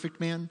David a perfect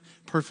man?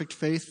 Perfect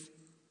faith?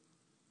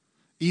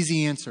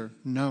 Easy answer.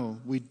 No.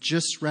 We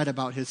just read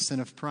about his sin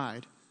of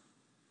pride.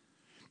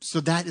 So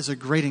that is a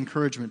great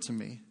encouragement to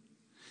me.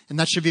 And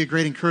that should be a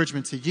great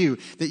encouragement to you,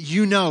 that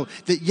you know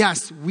that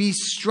yes, we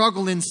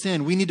struggle in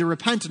sin. We need to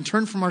repent and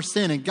turn from our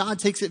sin, and God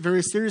takes it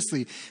very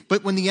seriously.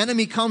 But when the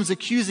enemy comes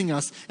accusing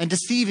us and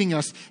deceiving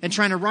us and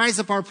trying to rise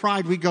up our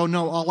pride, we go,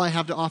 no, all I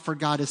have to offer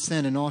God is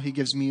sin, and all he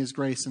gives me is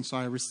grace. And so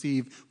I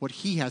receive what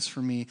he has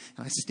for me,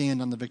 and I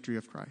stand on the victory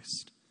of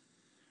Christ.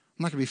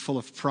 I'm not going to be full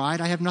of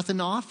pride. I have nothing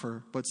to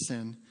offer but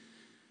sin.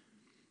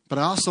 But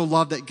I also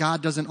love that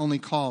God doesn't only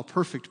call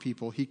perfect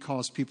people. He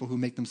calls people who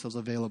make themselves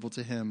available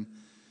to him.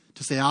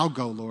 To say, I'll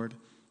go, Lord.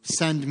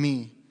 Send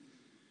me.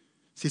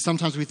 See,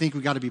 sometimes we think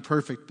we've got to be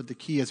perfect, but the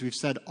key, as we've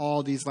said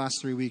all these last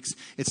 3 weeks,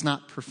 it's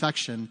not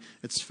perfection,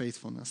 it's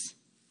faithfulness.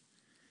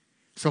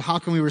 So how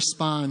can we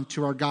respond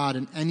to our God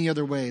in any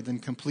other way than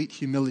complete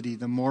humility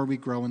the more we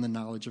grow in the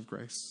knowledge of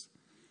grace?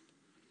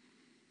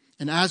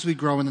 And as we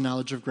grow in the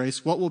knowledge of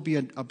grace, what will be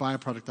a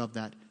byproduct of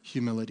that?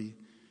 Humility.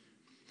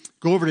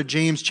 Go over to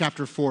James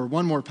chapter 4.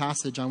 One more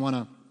passage I want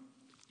to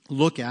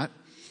look at.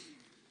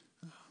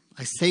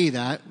 I say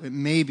that, it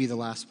may be the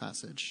last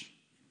passage.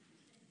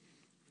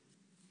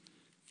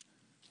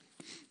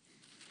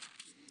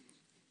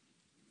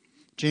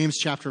 James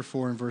chapter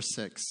 4 and verse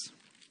 6.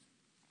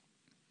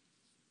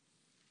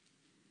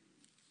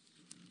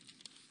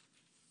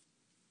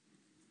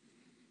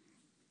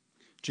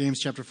 James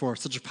chapter 4.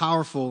 Such a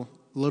powerful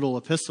little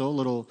epistle,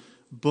 little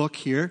book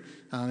here.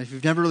 If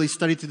you've never really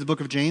studied through the book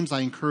of James,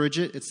 I encourage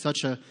it. It's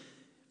such a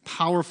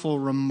powerful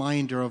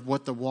reminder of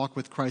what the walk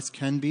with Christ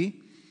can be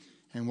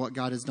and what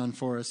God has done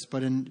for us.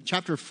 But in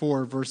chapter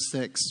 4, verse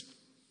 6,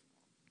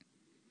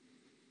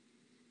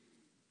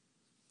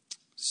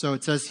 so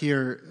it says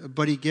here,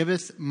 "But he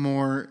giveth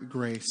more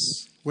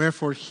grace.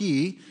 Wherefore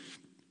he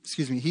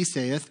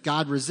saith,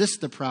 God resists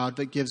the proud,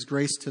 but gives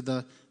grace to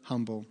the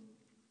humble."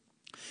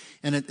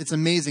 And it's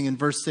amazing. In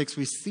verse 6,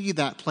 we see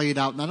that played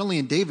out not only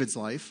in David's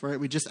life, right?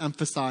 We just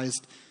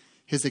emphasized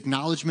his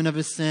acknowledgement of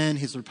his sin,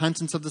 his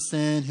repentance of the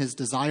sin, his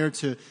desire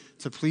to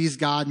please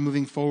God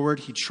moving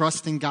forward. He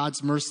trusts in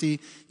God's mercy,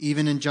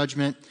 even in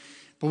judgment.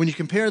 But when you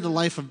compare the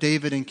life of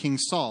David and King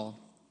Saul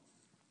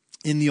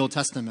in the Old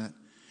Testament,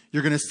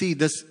 you're going to see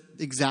this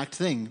exact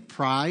thing.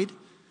 Pride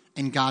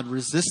and God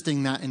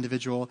resisting that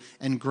individual,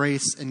 and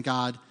grace and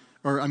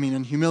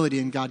and humility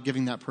and God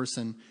giving that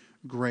person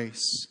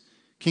grace.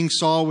 King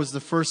Saul was the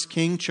first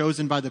king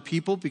chosen by the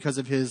people because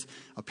of his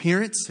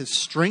appearance, his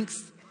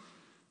strength.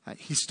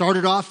 He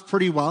started off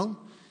pretty well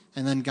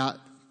and then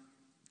got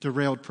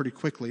derailed pretty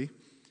quickly.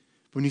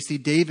 When you see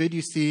David,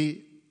 you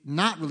see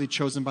not really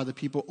chosen by the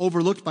people,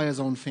 overlooked by his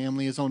own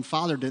family. His own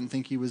father didn't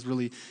think he was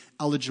really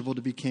eligible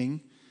to be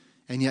king.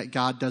 And yet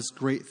God does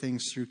great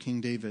things through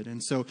King David.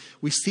 And so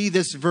we see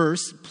this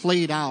verse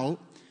played out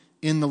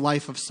in the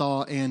life of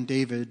Saul and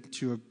David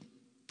to a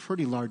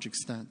pretty large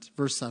extent.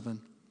 Verse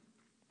 7.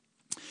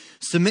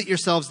 "Submit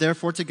yourselves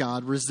therefore to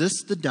God,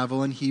 resist the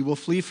devil, and he will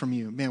flee from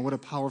you." Man, what a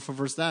powerful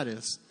verse that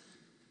is.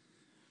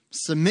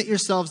 Submit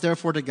yourselves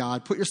therefore to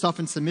God, put yourself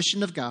in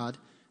submission of God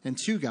and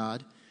to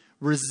God,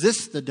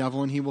 resist the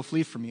devil, and he will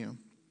flee from you.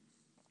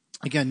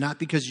 Again, not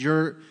because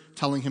you're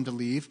telling him to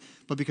leave,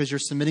 but because you're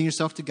submitting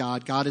yourself to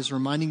God. God is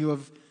reminding you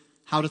of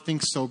how to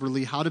think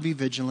soberly, how to be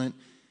vigilant,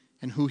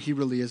 and who he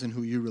really is and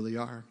who you really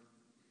are.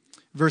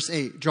 Verse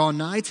 8, "Draw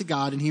nigh to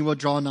God, and he will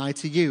draw nigh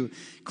to you.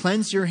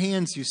 Cleanse your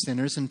hands, you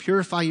sinners, and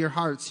purify your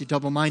hearts, you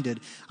double-minded."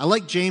 I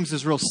like James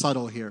is real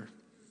subtle here.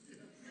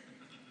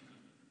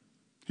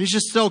 He's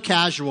just so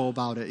casual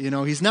about it.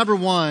 He's never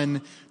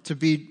one to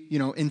be,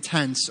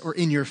 intense or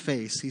in your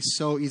face. He's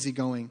so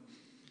easygoing.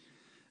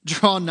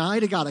 Draw nigh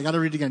to God. I got to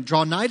read it again.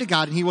 "Draw nigh to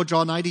God, and he will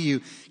draw nigh to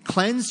you.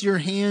 Cleanse your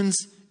hands,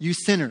 you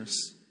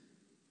sinners,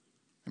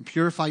 and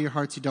purify your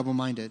hearts, you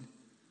double-minded."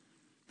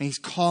 And he's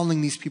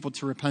calling these people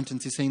to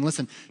repentance. He's saying,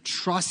 listen,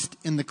 trust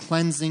in the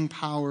cleansing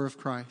power of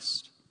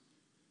Christ.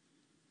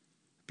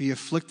 "Be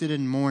afflicted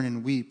and mourn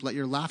and weep. Let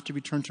your laughter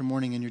be turned to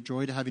mourning and your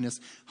joy to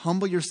heaviness.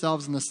 Humble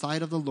yourselves in the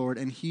sight of the Lord,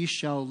 and he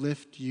shall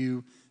lift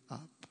you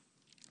up."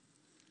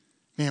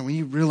 Man, when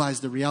you realize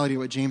the reality of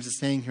what James is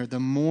saying here, the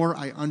more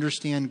I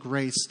understand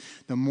grace,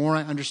 the more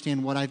I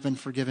understand what I've been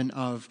forgiven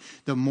of,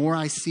 the more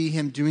I see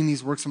him doing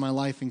these works in my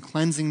life and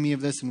cleansing me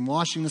of this and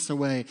washing this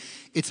away,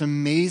 it's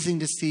amazing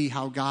to see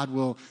how God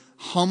will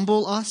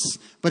humble us,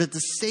 but at the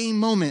same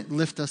moment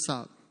lift us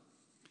up.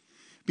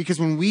 Because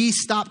when we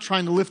stop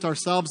trying to lift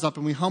ourselves up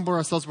and we humble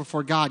ourselves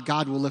before God,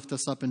 God will lift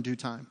us up in due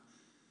time.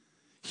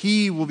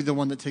 He will be the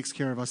one that takes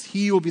care of us.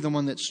 He will be the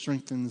one that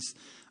strengthens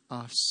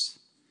us.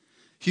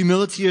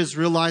 Humility is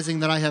realizing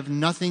that I have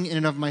nothing in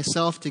and of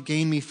myself to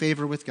gain me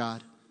favor with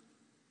God.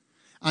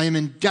 I am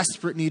in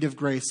desperate need of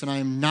grace, and I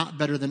am not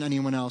better than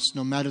anyone else,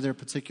 no matter their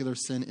particular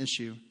sin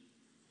issue.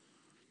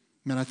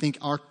 Man, I think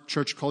our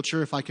church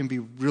culture, if I can be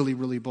really,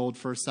 really bold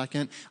for a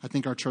second, I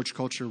think our church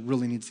culture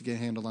really needs to get a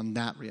handle on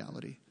that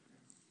reality.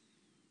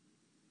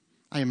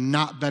 I am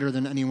not better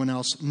than anyone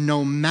else,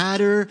 no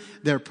matter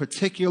their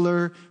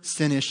particular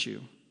sin issue.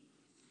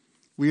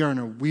 We are in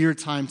a weird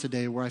time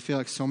today where I feel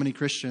like so many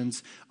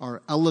Christians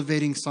are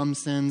elevating some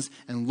sins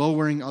and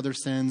lowering other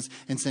sins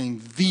and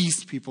saying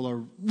these people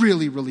are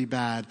really, really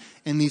bad,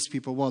 and these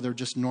people, well, they're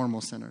just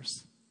normal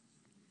sinners.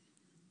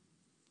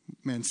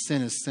 Man,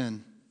 sin is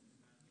sin.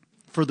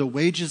 For the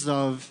wages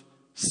of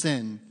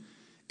sin.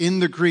 In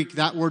the Greek,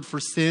 that word for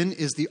sin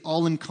is the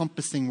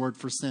all-encompassing word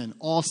for sin.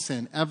 All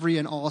sin, every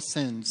and all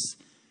sins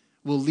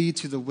will lead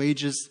to the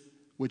wages,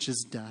 which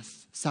is death,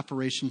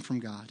 separation from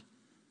God.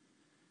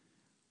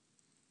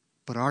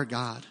 But our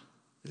God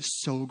is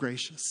so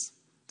gracious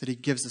that he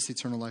gives us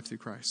eternal life through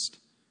Christ.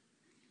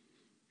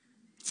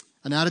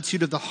 An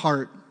attitude of the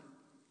heart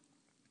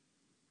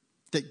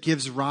that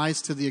gives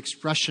rise to the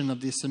expression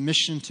of the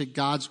submission to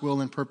God's will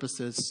and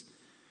purposes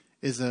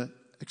is an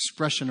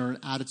expression or an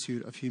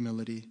attitude of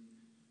humility.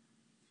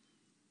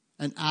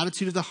 An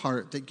attitude of the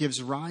heart that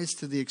gives rise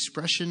to the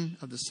expression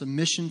of the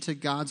submission to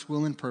God's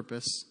will and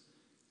purpose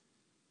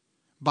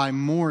by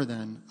more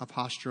than a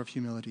posture of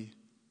humility.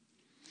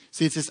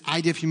 See, it's this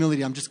idea of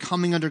humility. I'm just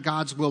coming under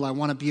God's will. I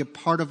want to be a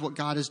part of what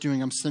God is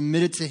doing. I'm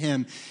submitted to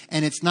him.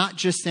 And it's not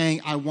just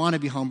saying, I want to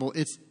be humble.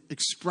 It's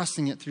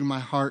expressing it through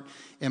my heart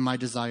and my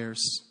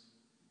desires.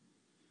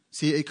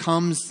 See, it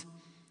comes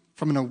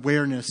from an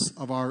awareness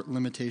of our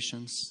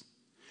limitations.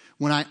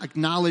 When I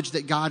acknowledge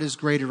that God is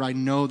greater, I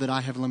know that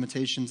I have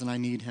limitations and I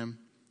need him.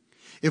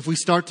 If we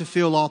start to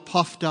feel all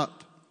puffed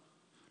up,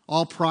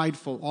 all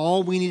prideful.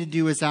 All we need to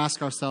do is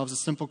ask ourselves a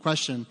simple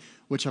question,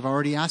 which I've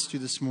already asked you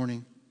this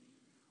morning.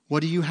 What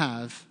do you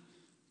have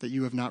that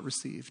you have not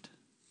received?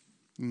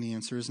 And the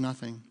answer is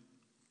nothing.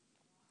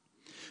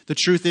 The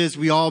truth is,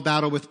 we all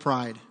battle with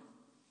pride.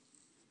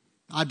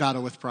 I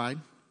battle with pride.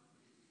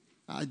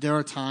 There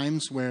are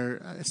times where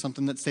it's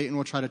something that Satan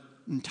will try to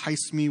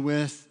entice me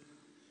with.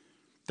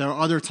 There are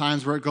other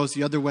times where it goes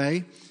the other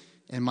way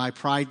and my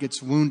pride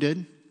gets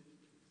wounded,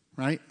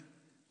 right?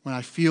 When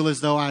I feel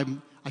as though I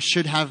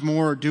should have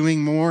more or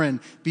doing more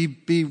and be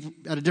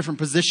at a different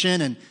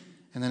position and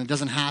then it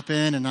doesn't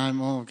happen and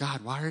I'm, oh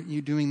God, why aren't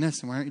you doing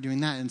this and why aren't you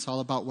doing that? And it's all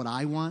about what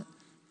I want.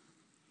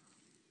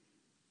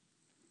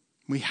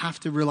 We have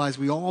to realize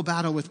we all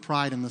battle with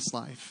pride in this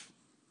life.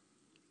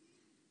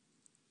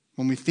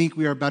 When we think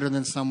we are better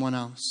than someone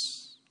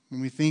else. When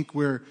we think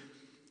we're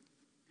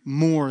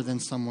more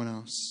than someone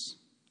else.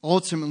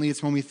 Ultimately,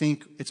 it's when we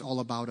think it's all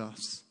about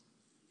us.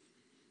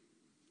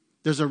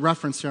 There's a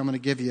reference here I'm going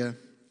to give you.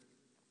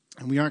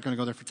 And we aren't going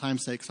to go there for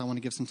time's sake because I want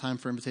to give some time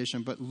for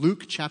invitation. But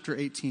Luke chapter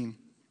 18.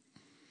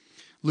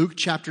 Luke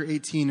chapter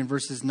 18 and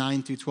verses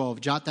 9 through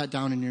 12. Jot that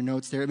down in your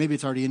notes there. Maybe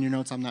it's already in your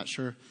notes. I'm not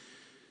sure.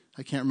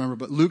 I can't remember.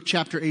 But Luke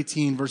chapter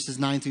 18 verses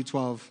 9 through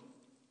 12.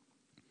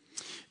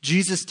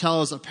 Jesus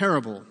tells a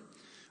parable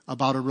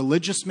about a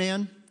religious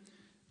man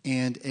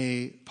and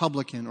a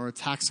publican or a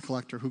tax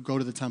collector who go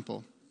to the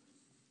temple.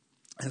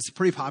 And it's a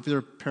pretty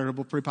popular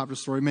parable, pretty popular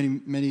story. Many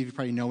of you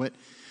probably know it.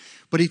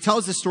 But he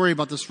tells this story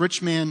about this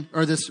rich man,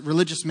 or this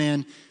religious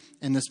man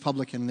and this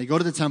publican. And they go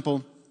to the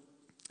temple.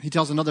 He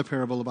tells another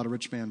parable about a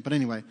rich man. But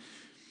anyway,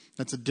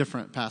 that's a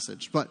different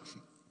passage. But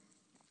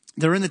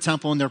they're in the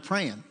temple and they're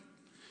praying.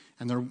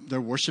 And they're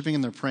worshiping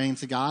and they're praying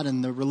to God.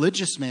 And the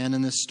religious man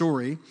in this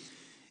story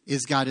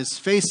is got his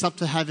face up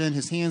to heaven,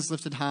 his hands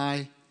lifted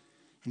high,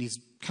 and he's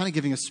kind of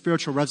giving a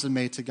spiritual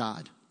resume to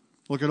God.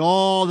 Look at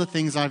all the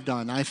things I've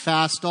done. I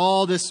fast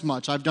all this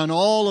much. I've done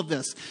all of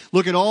this.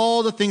 Look at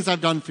all the things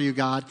I've done for you,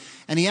 God.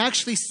 And he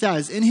actually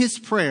says in his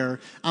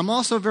prayer, I'm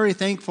also very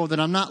thankful that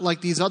I'm not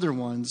like these other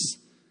ones.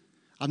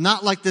 I'm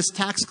not like this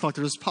tax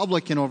collector, this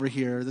publican over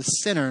here,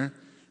 this sinner.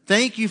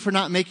 Thank you for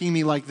not making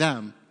me like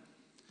them.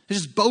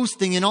 He's just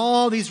boasting in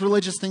all these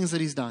religious things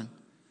that he's done.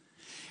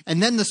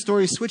 And then the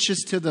story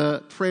switches to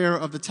the prayer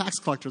of the tax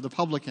collector, the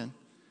publican.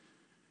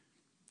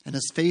 And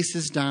his face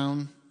is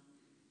down.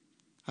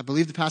 I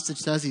believe the passage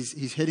says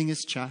he's hitting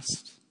his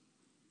chest.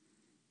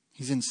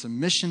 He's in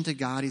submission to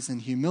God. He's in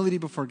humility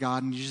before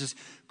God. And he's just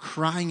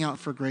crying out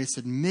for grace,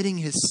 admitting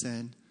his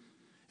sin,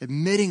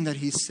 admitting that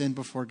he's sinned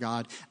before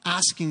God,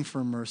 asking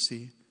for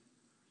mercy.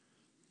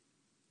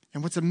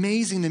 And what's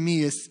amazing to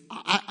me is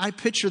I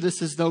picture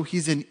this as though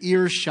he's in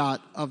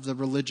earshot of the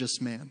religious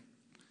man.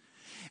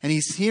 And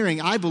he's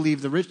hearing, I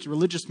believe, the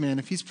religious man,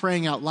 if he's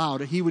praying out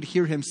loud, he would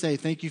hear him say,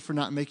 thank you for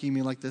not making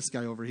me like this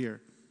guy over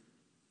here.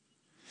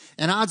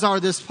 And odds are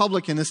this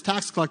publican, this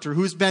tax collector,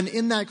 who's been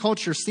in that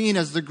culture seen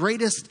as the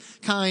greatest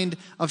kind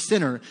of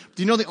sinner.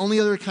 Do you know the only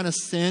other kind of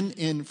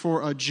sin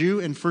for a Jew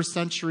in first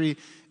century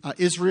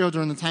Israel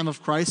during the time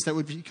of Christ that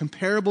would be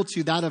comparable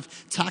to that of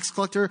tax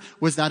collector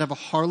was that of a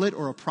harlot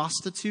or a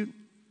prostitute?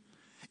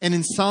 And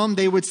in some,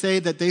 they would say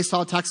that they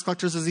saw tax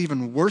collectors as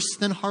even worse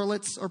than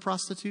harlots or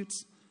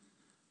prostitutes.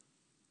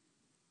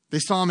 They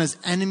saw them as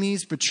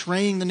enemies,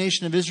 betraying the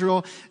nation of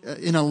Israel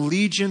in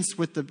allegiance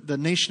with the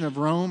nation of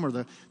Rome or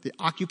the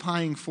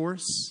occupying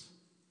force.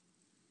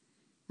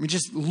 I mean,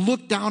 just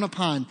looked down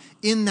upon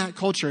in that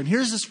culture. And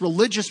here's this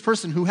religious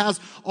person who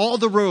has all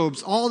the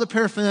robes, all the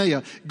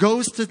paraphernalia,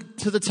 goes to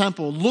the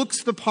temple,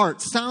 looks the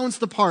part, sounds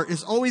the part,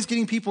 is always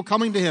getting people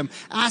coming to him,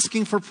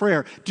 asking for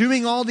prayer,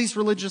 doing all these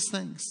religious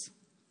things.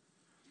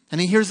 And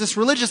he hears this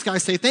religious guy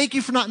say, thank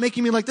you for not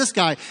making me like this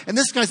guy. And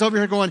this guy's over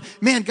here going,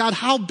 man, God,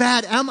 how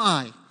bad am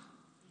I?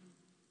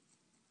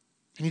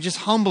 And he just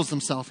humbles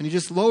himself and he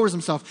just lowers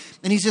himself.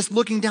 And he's just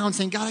looking down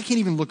saying, God, I can't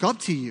even look up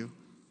to you.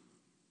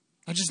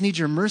 I just need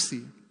your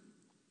mercy.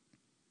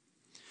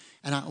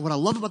 And what I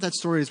love about that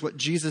story is what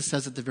Jesus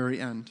says at the very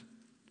end.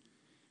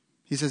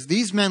 He says,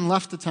 these men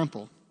left the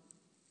temple.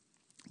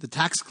 The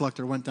tax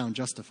collector went down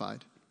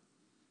justified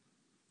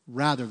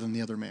rather than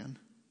the other man.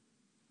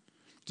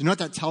 Do you know what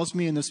that tells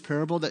me in this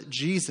parable? That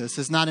Jesus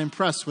is not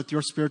impressed with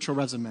your spiritual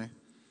resume.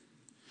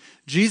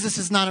 Jesus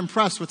is not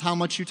impressed with how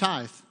much you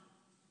tithe.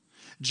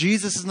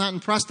 Jesus is not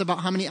impressed about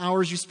how many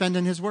hours you spend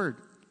in his word.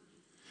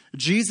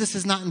 Jesus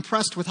is not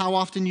impressed with how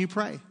often you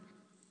pray.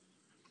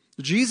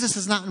 Jesus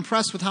is not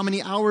impressed with how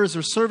many hours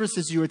or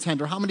services you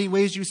attend or how many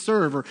ways you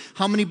serve or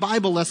how many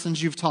Bible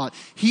lessons you've taught.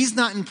 He's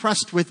not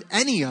impressed with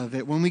any of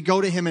it when we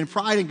go to him in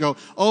pride and go,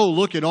 oh,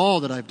 look at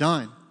all that I've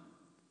done.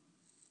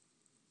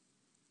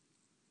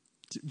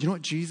 You know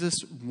what Jesus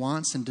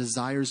wants and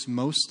desires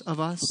most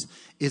of us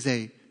is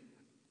a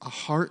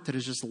heart that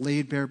is just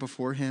laid bare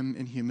before him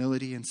in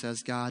humility and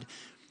says, God,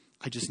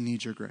 I just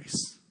need your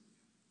grace.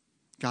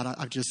 God,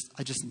 I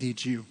just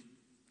need you.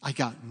 I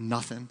got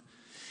nothing.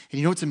 And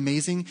you know what's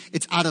amazing?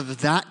 It's out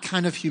of that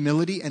kind of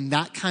humility and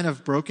that kind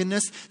of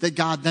brokenness that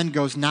God then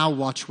goes, now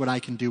watch what I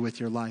can do with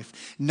your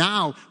life.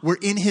 Now we're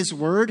in his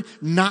word,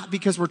 not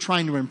because we're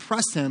trying to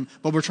impress him,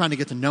 but we're trying to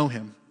get to know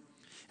him.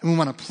 And we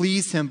want to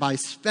please him by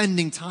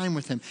spending time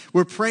with him.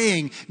 We're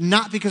praying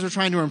not because we're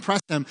trying to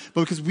impress him,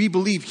 but because we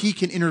believe he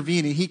can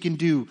intervene and he can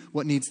do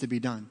what needs to be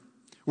done.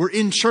 We're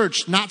in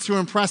church not to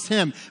impress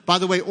him, by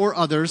the way, or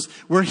others.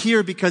 We're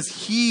here because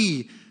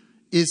he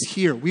is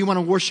here. We want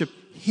to worship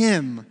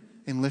him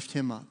and lift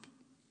him up.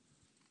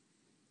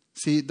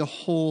 See, the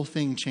whole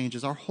thing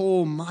changes. Our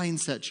whole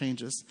mindset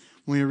changes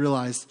when we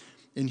realize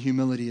in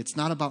humility, it's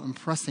not about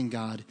impressing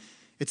God.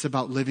 It's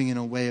about living in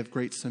a way of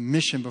great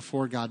submission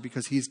before God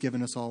because he's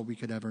given us all we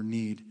could ever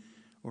need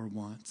or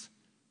want.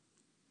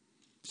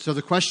 So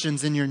the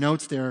questions in your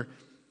notes there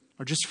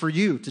are just for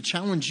you, to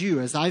challenge you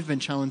as I've been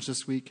challenged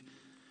this week.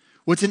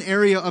 What's an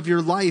area of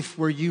your life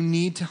where you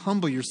need to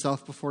humble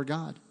yourself before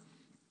God?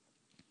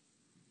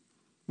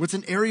 What's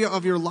an area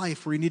of your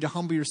life where you need to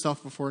humble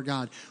yourself before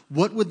God?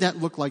 What would that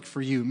look like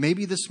for you?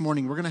 Maybe this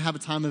morning we're going to have a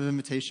time of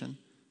invitation.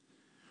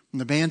 And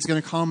the band's going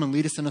to come and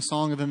lead us in a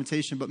song of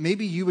invitation. But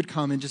maybe you would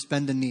come and just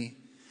bend a knee.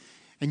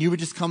 And you would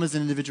just come as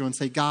an individual and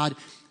say, God,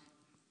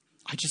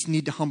 I just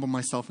need to humble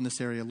myself in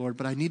this area, Lord.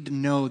 But I need to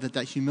know that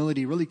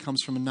humility really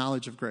comes from a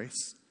knowledge of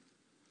grace.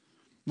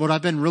 Lord,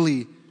 I've been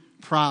really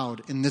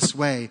proud in this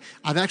way.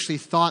 I've actually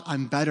thought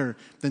I'm better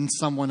than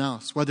someone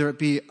else, whether it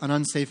be an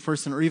unsaved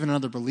person or even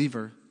another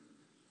believer.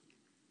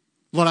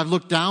 Lord, I've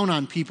looked down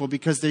on people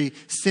because they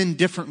sin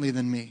differently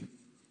than me.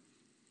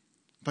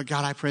 But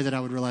God, I pray that I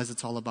would realize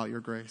it's all about your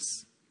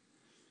grace.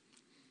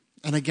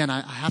 And again,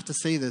 I have to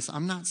say this.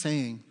 I'm not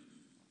saying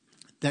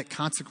that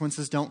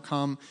consequences don't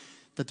come,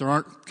 that there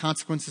aren't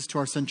consequences to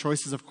our sin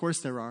choices. Of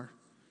course there are.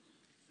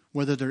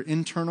 Whether they're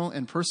internal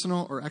and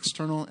personal or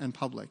external and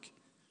public,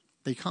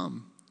 they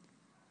come.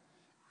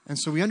 And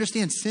so we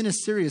understand sin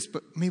is serious,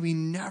 but may we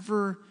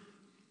never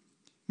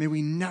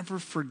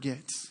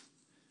forget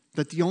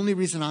that the only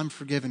reason I'm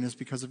forgiven is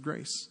because of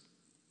grace.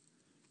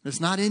 It's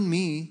not in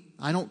me.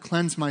 I don't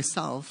cleanse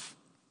myself.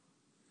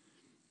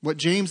 What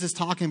James is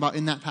talking about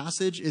in that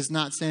passage is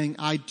not saying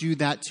I do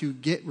that to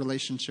get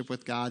relationship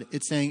with God.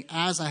 It's saying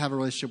as I have a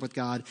relationship with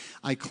God,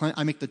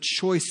 I make the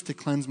choice to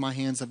cleanse my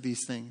hands of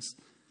these things.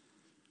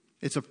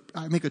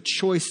 I make a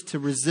choice to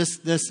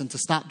resist this and to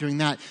stop doing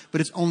that,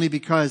 but it's only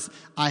because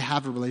I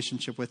have a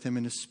relationship with him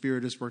and his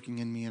Spirit is working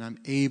in me and I'm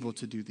able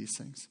to do these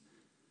things.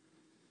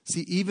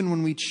 See, even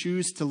when we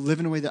choose to live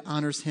in a way that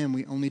honors him,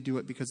 we only do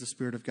it because the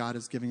Spirit of God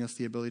is giving us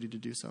the ability to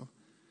do so.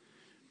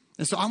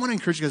 And so I want to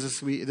encourage you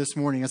guys this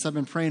morning, as I've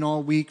been praying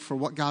all week for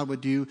what God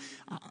would do,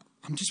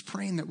 I'm just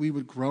praying that we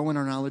would grow in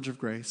our knowledge of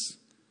grace,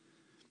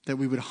 that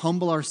we would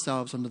humble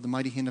ourselves under the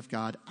mighty hand of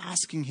God,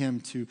 asking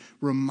him to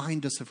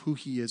remind us of who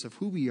he is, of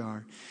who we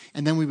are.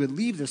 And then we would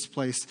leave this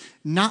place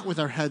not with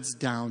our heads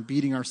down,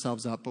 beating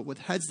ourselves up, but with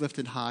heads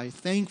lifted high,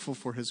 thankful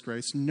for his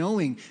grace,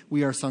 knowing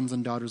we are sons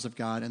and daughters of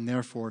God, and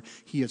therefore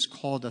he has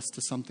called us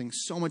to something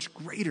so much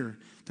greater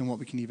than what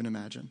we can even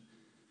imagine.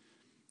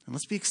 And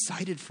let's be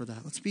excited for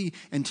that.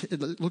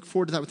 Look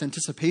forward to that with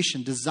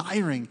anticipation,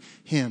 desiring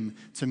him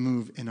to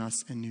move in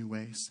us in new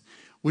ways.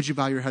 Would you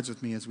bow your heads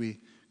with me as we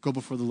go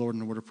before the Lord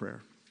in a word of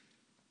prayer?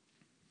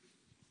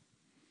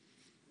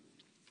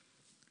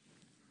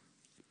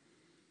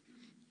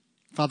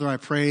 Father, I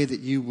pray that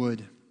you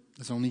would,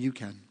 as only you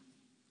can,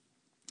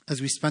 as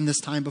we spend this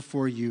time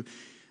before you,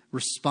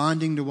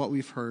 responding to what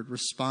we've heard,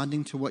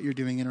 responding to what you're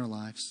doing in our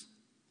lives,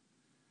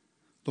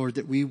 Lord,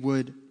 that we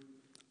would,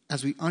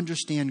 as we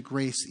understand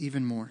grace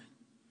even more,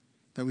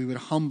 that we would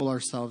humble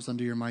ourselves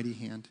under your mighty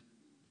hand.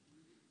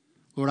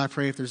 Lord, I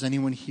pray if there's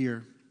anyone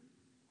here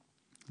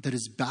that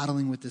is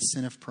battling with the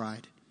sin of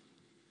pride,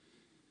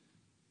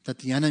 that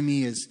the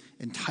enemy is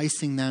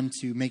enticing them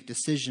to make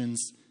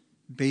decisions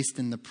based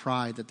in the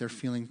pride that they're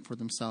feeling for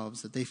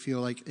themselves, that they feel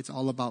like it's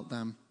all about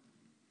them,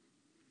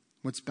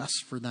 what's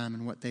best for them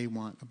and what they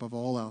want above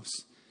all else.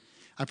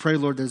 I pray,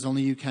 Lord, that as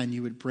only you can,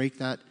 you would break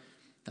that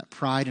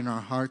pride in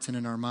our hearts and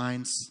in our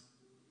minds,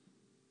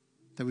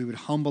 that we would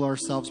humble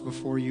ourselves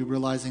before you,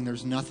 realizing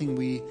there's nothing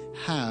we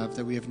have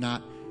that we have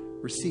not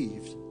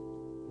received.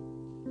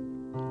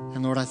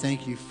 And Lord, I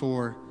thank you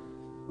for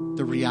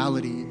the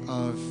reality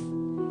of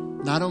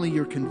not only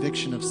your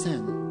conviction of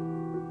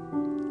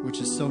sin, which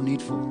is so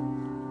needful,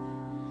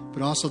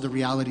 but also the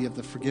reality of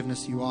the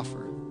forgiveness you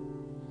offer.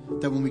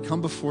 That when we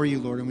come before you,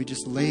 Lord, and we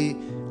just lay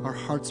our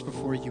hearts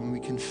before you and we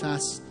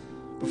confess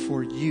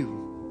before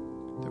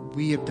you that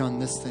we have done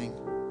this thing,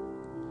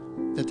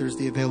 that there's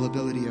the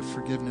availability of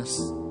forgiveness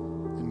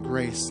and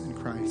grace in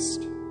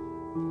Christ.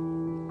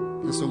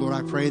 And so, Lord,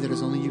 I pray that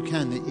as only you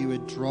can, that you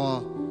would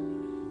draw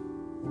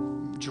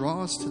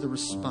us to the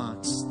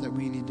response that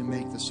we need to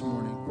make this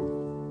morning.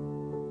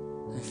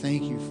 I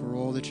thank you for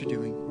all that you're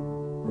doing.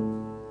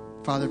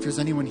 Father, if there's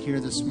anyone here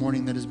this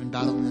morning that has been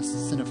battling this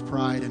sin of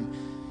pride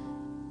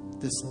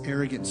and this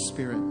arrogant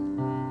spirit,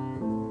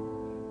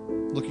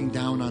 looking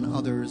down on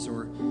others,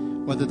 or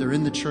whether they're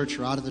in the church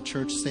or out of the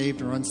church,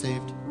 saved or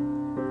unsaved,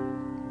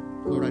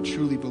 Lord, I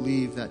truly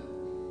believe that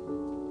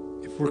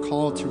if we're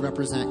called to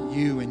represent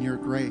you and your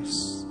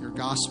grace, your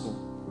gospel,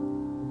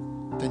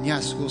 then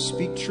yes, we'll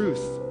speak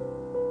truth.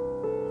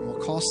 And we'll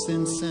call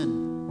sin,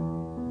 sin.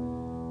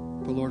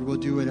 But Lord, we'll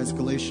do it as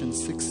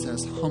Galatians 6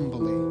 says,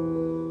 humbly,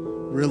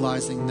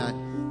 realizing that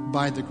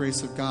by the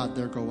grace of God,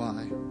 there go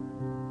I.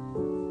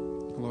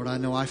 Lord, I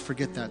know I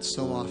forget that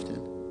so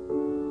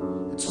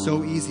often. It's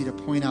so easy to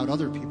point out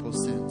other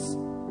people's sins,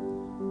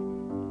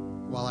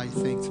 while I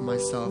think to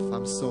myself,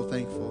 I'm so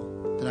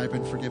thankful that I've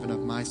been forgiven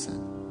of my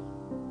sin.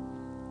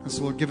 And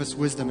so Lord, give us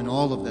wisdom in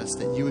all of this,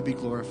 that you would be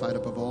glorified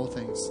above all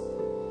things.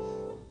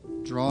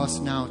 Draw us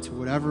now to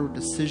whatever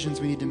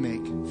decisions we need to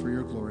make for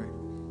your glory.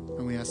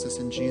 And we ask this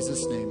in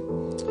Jesus' name.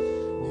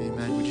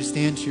 Amen. Would you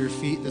stand to your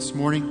feet this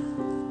morning?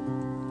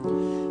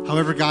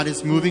 However God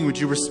is moving, would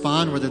you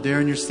respond, whether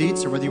they're in your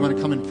seats or whether you want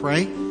to come and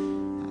pray?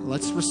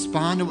 Let's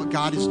respond to what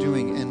God is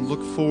doing and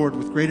look forward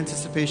with great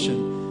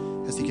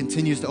anticipation as he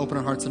continues to open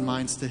our hearts and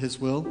minds to his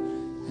will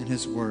and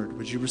his word.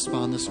 Would you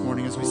respond this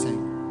morning as we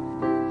sing?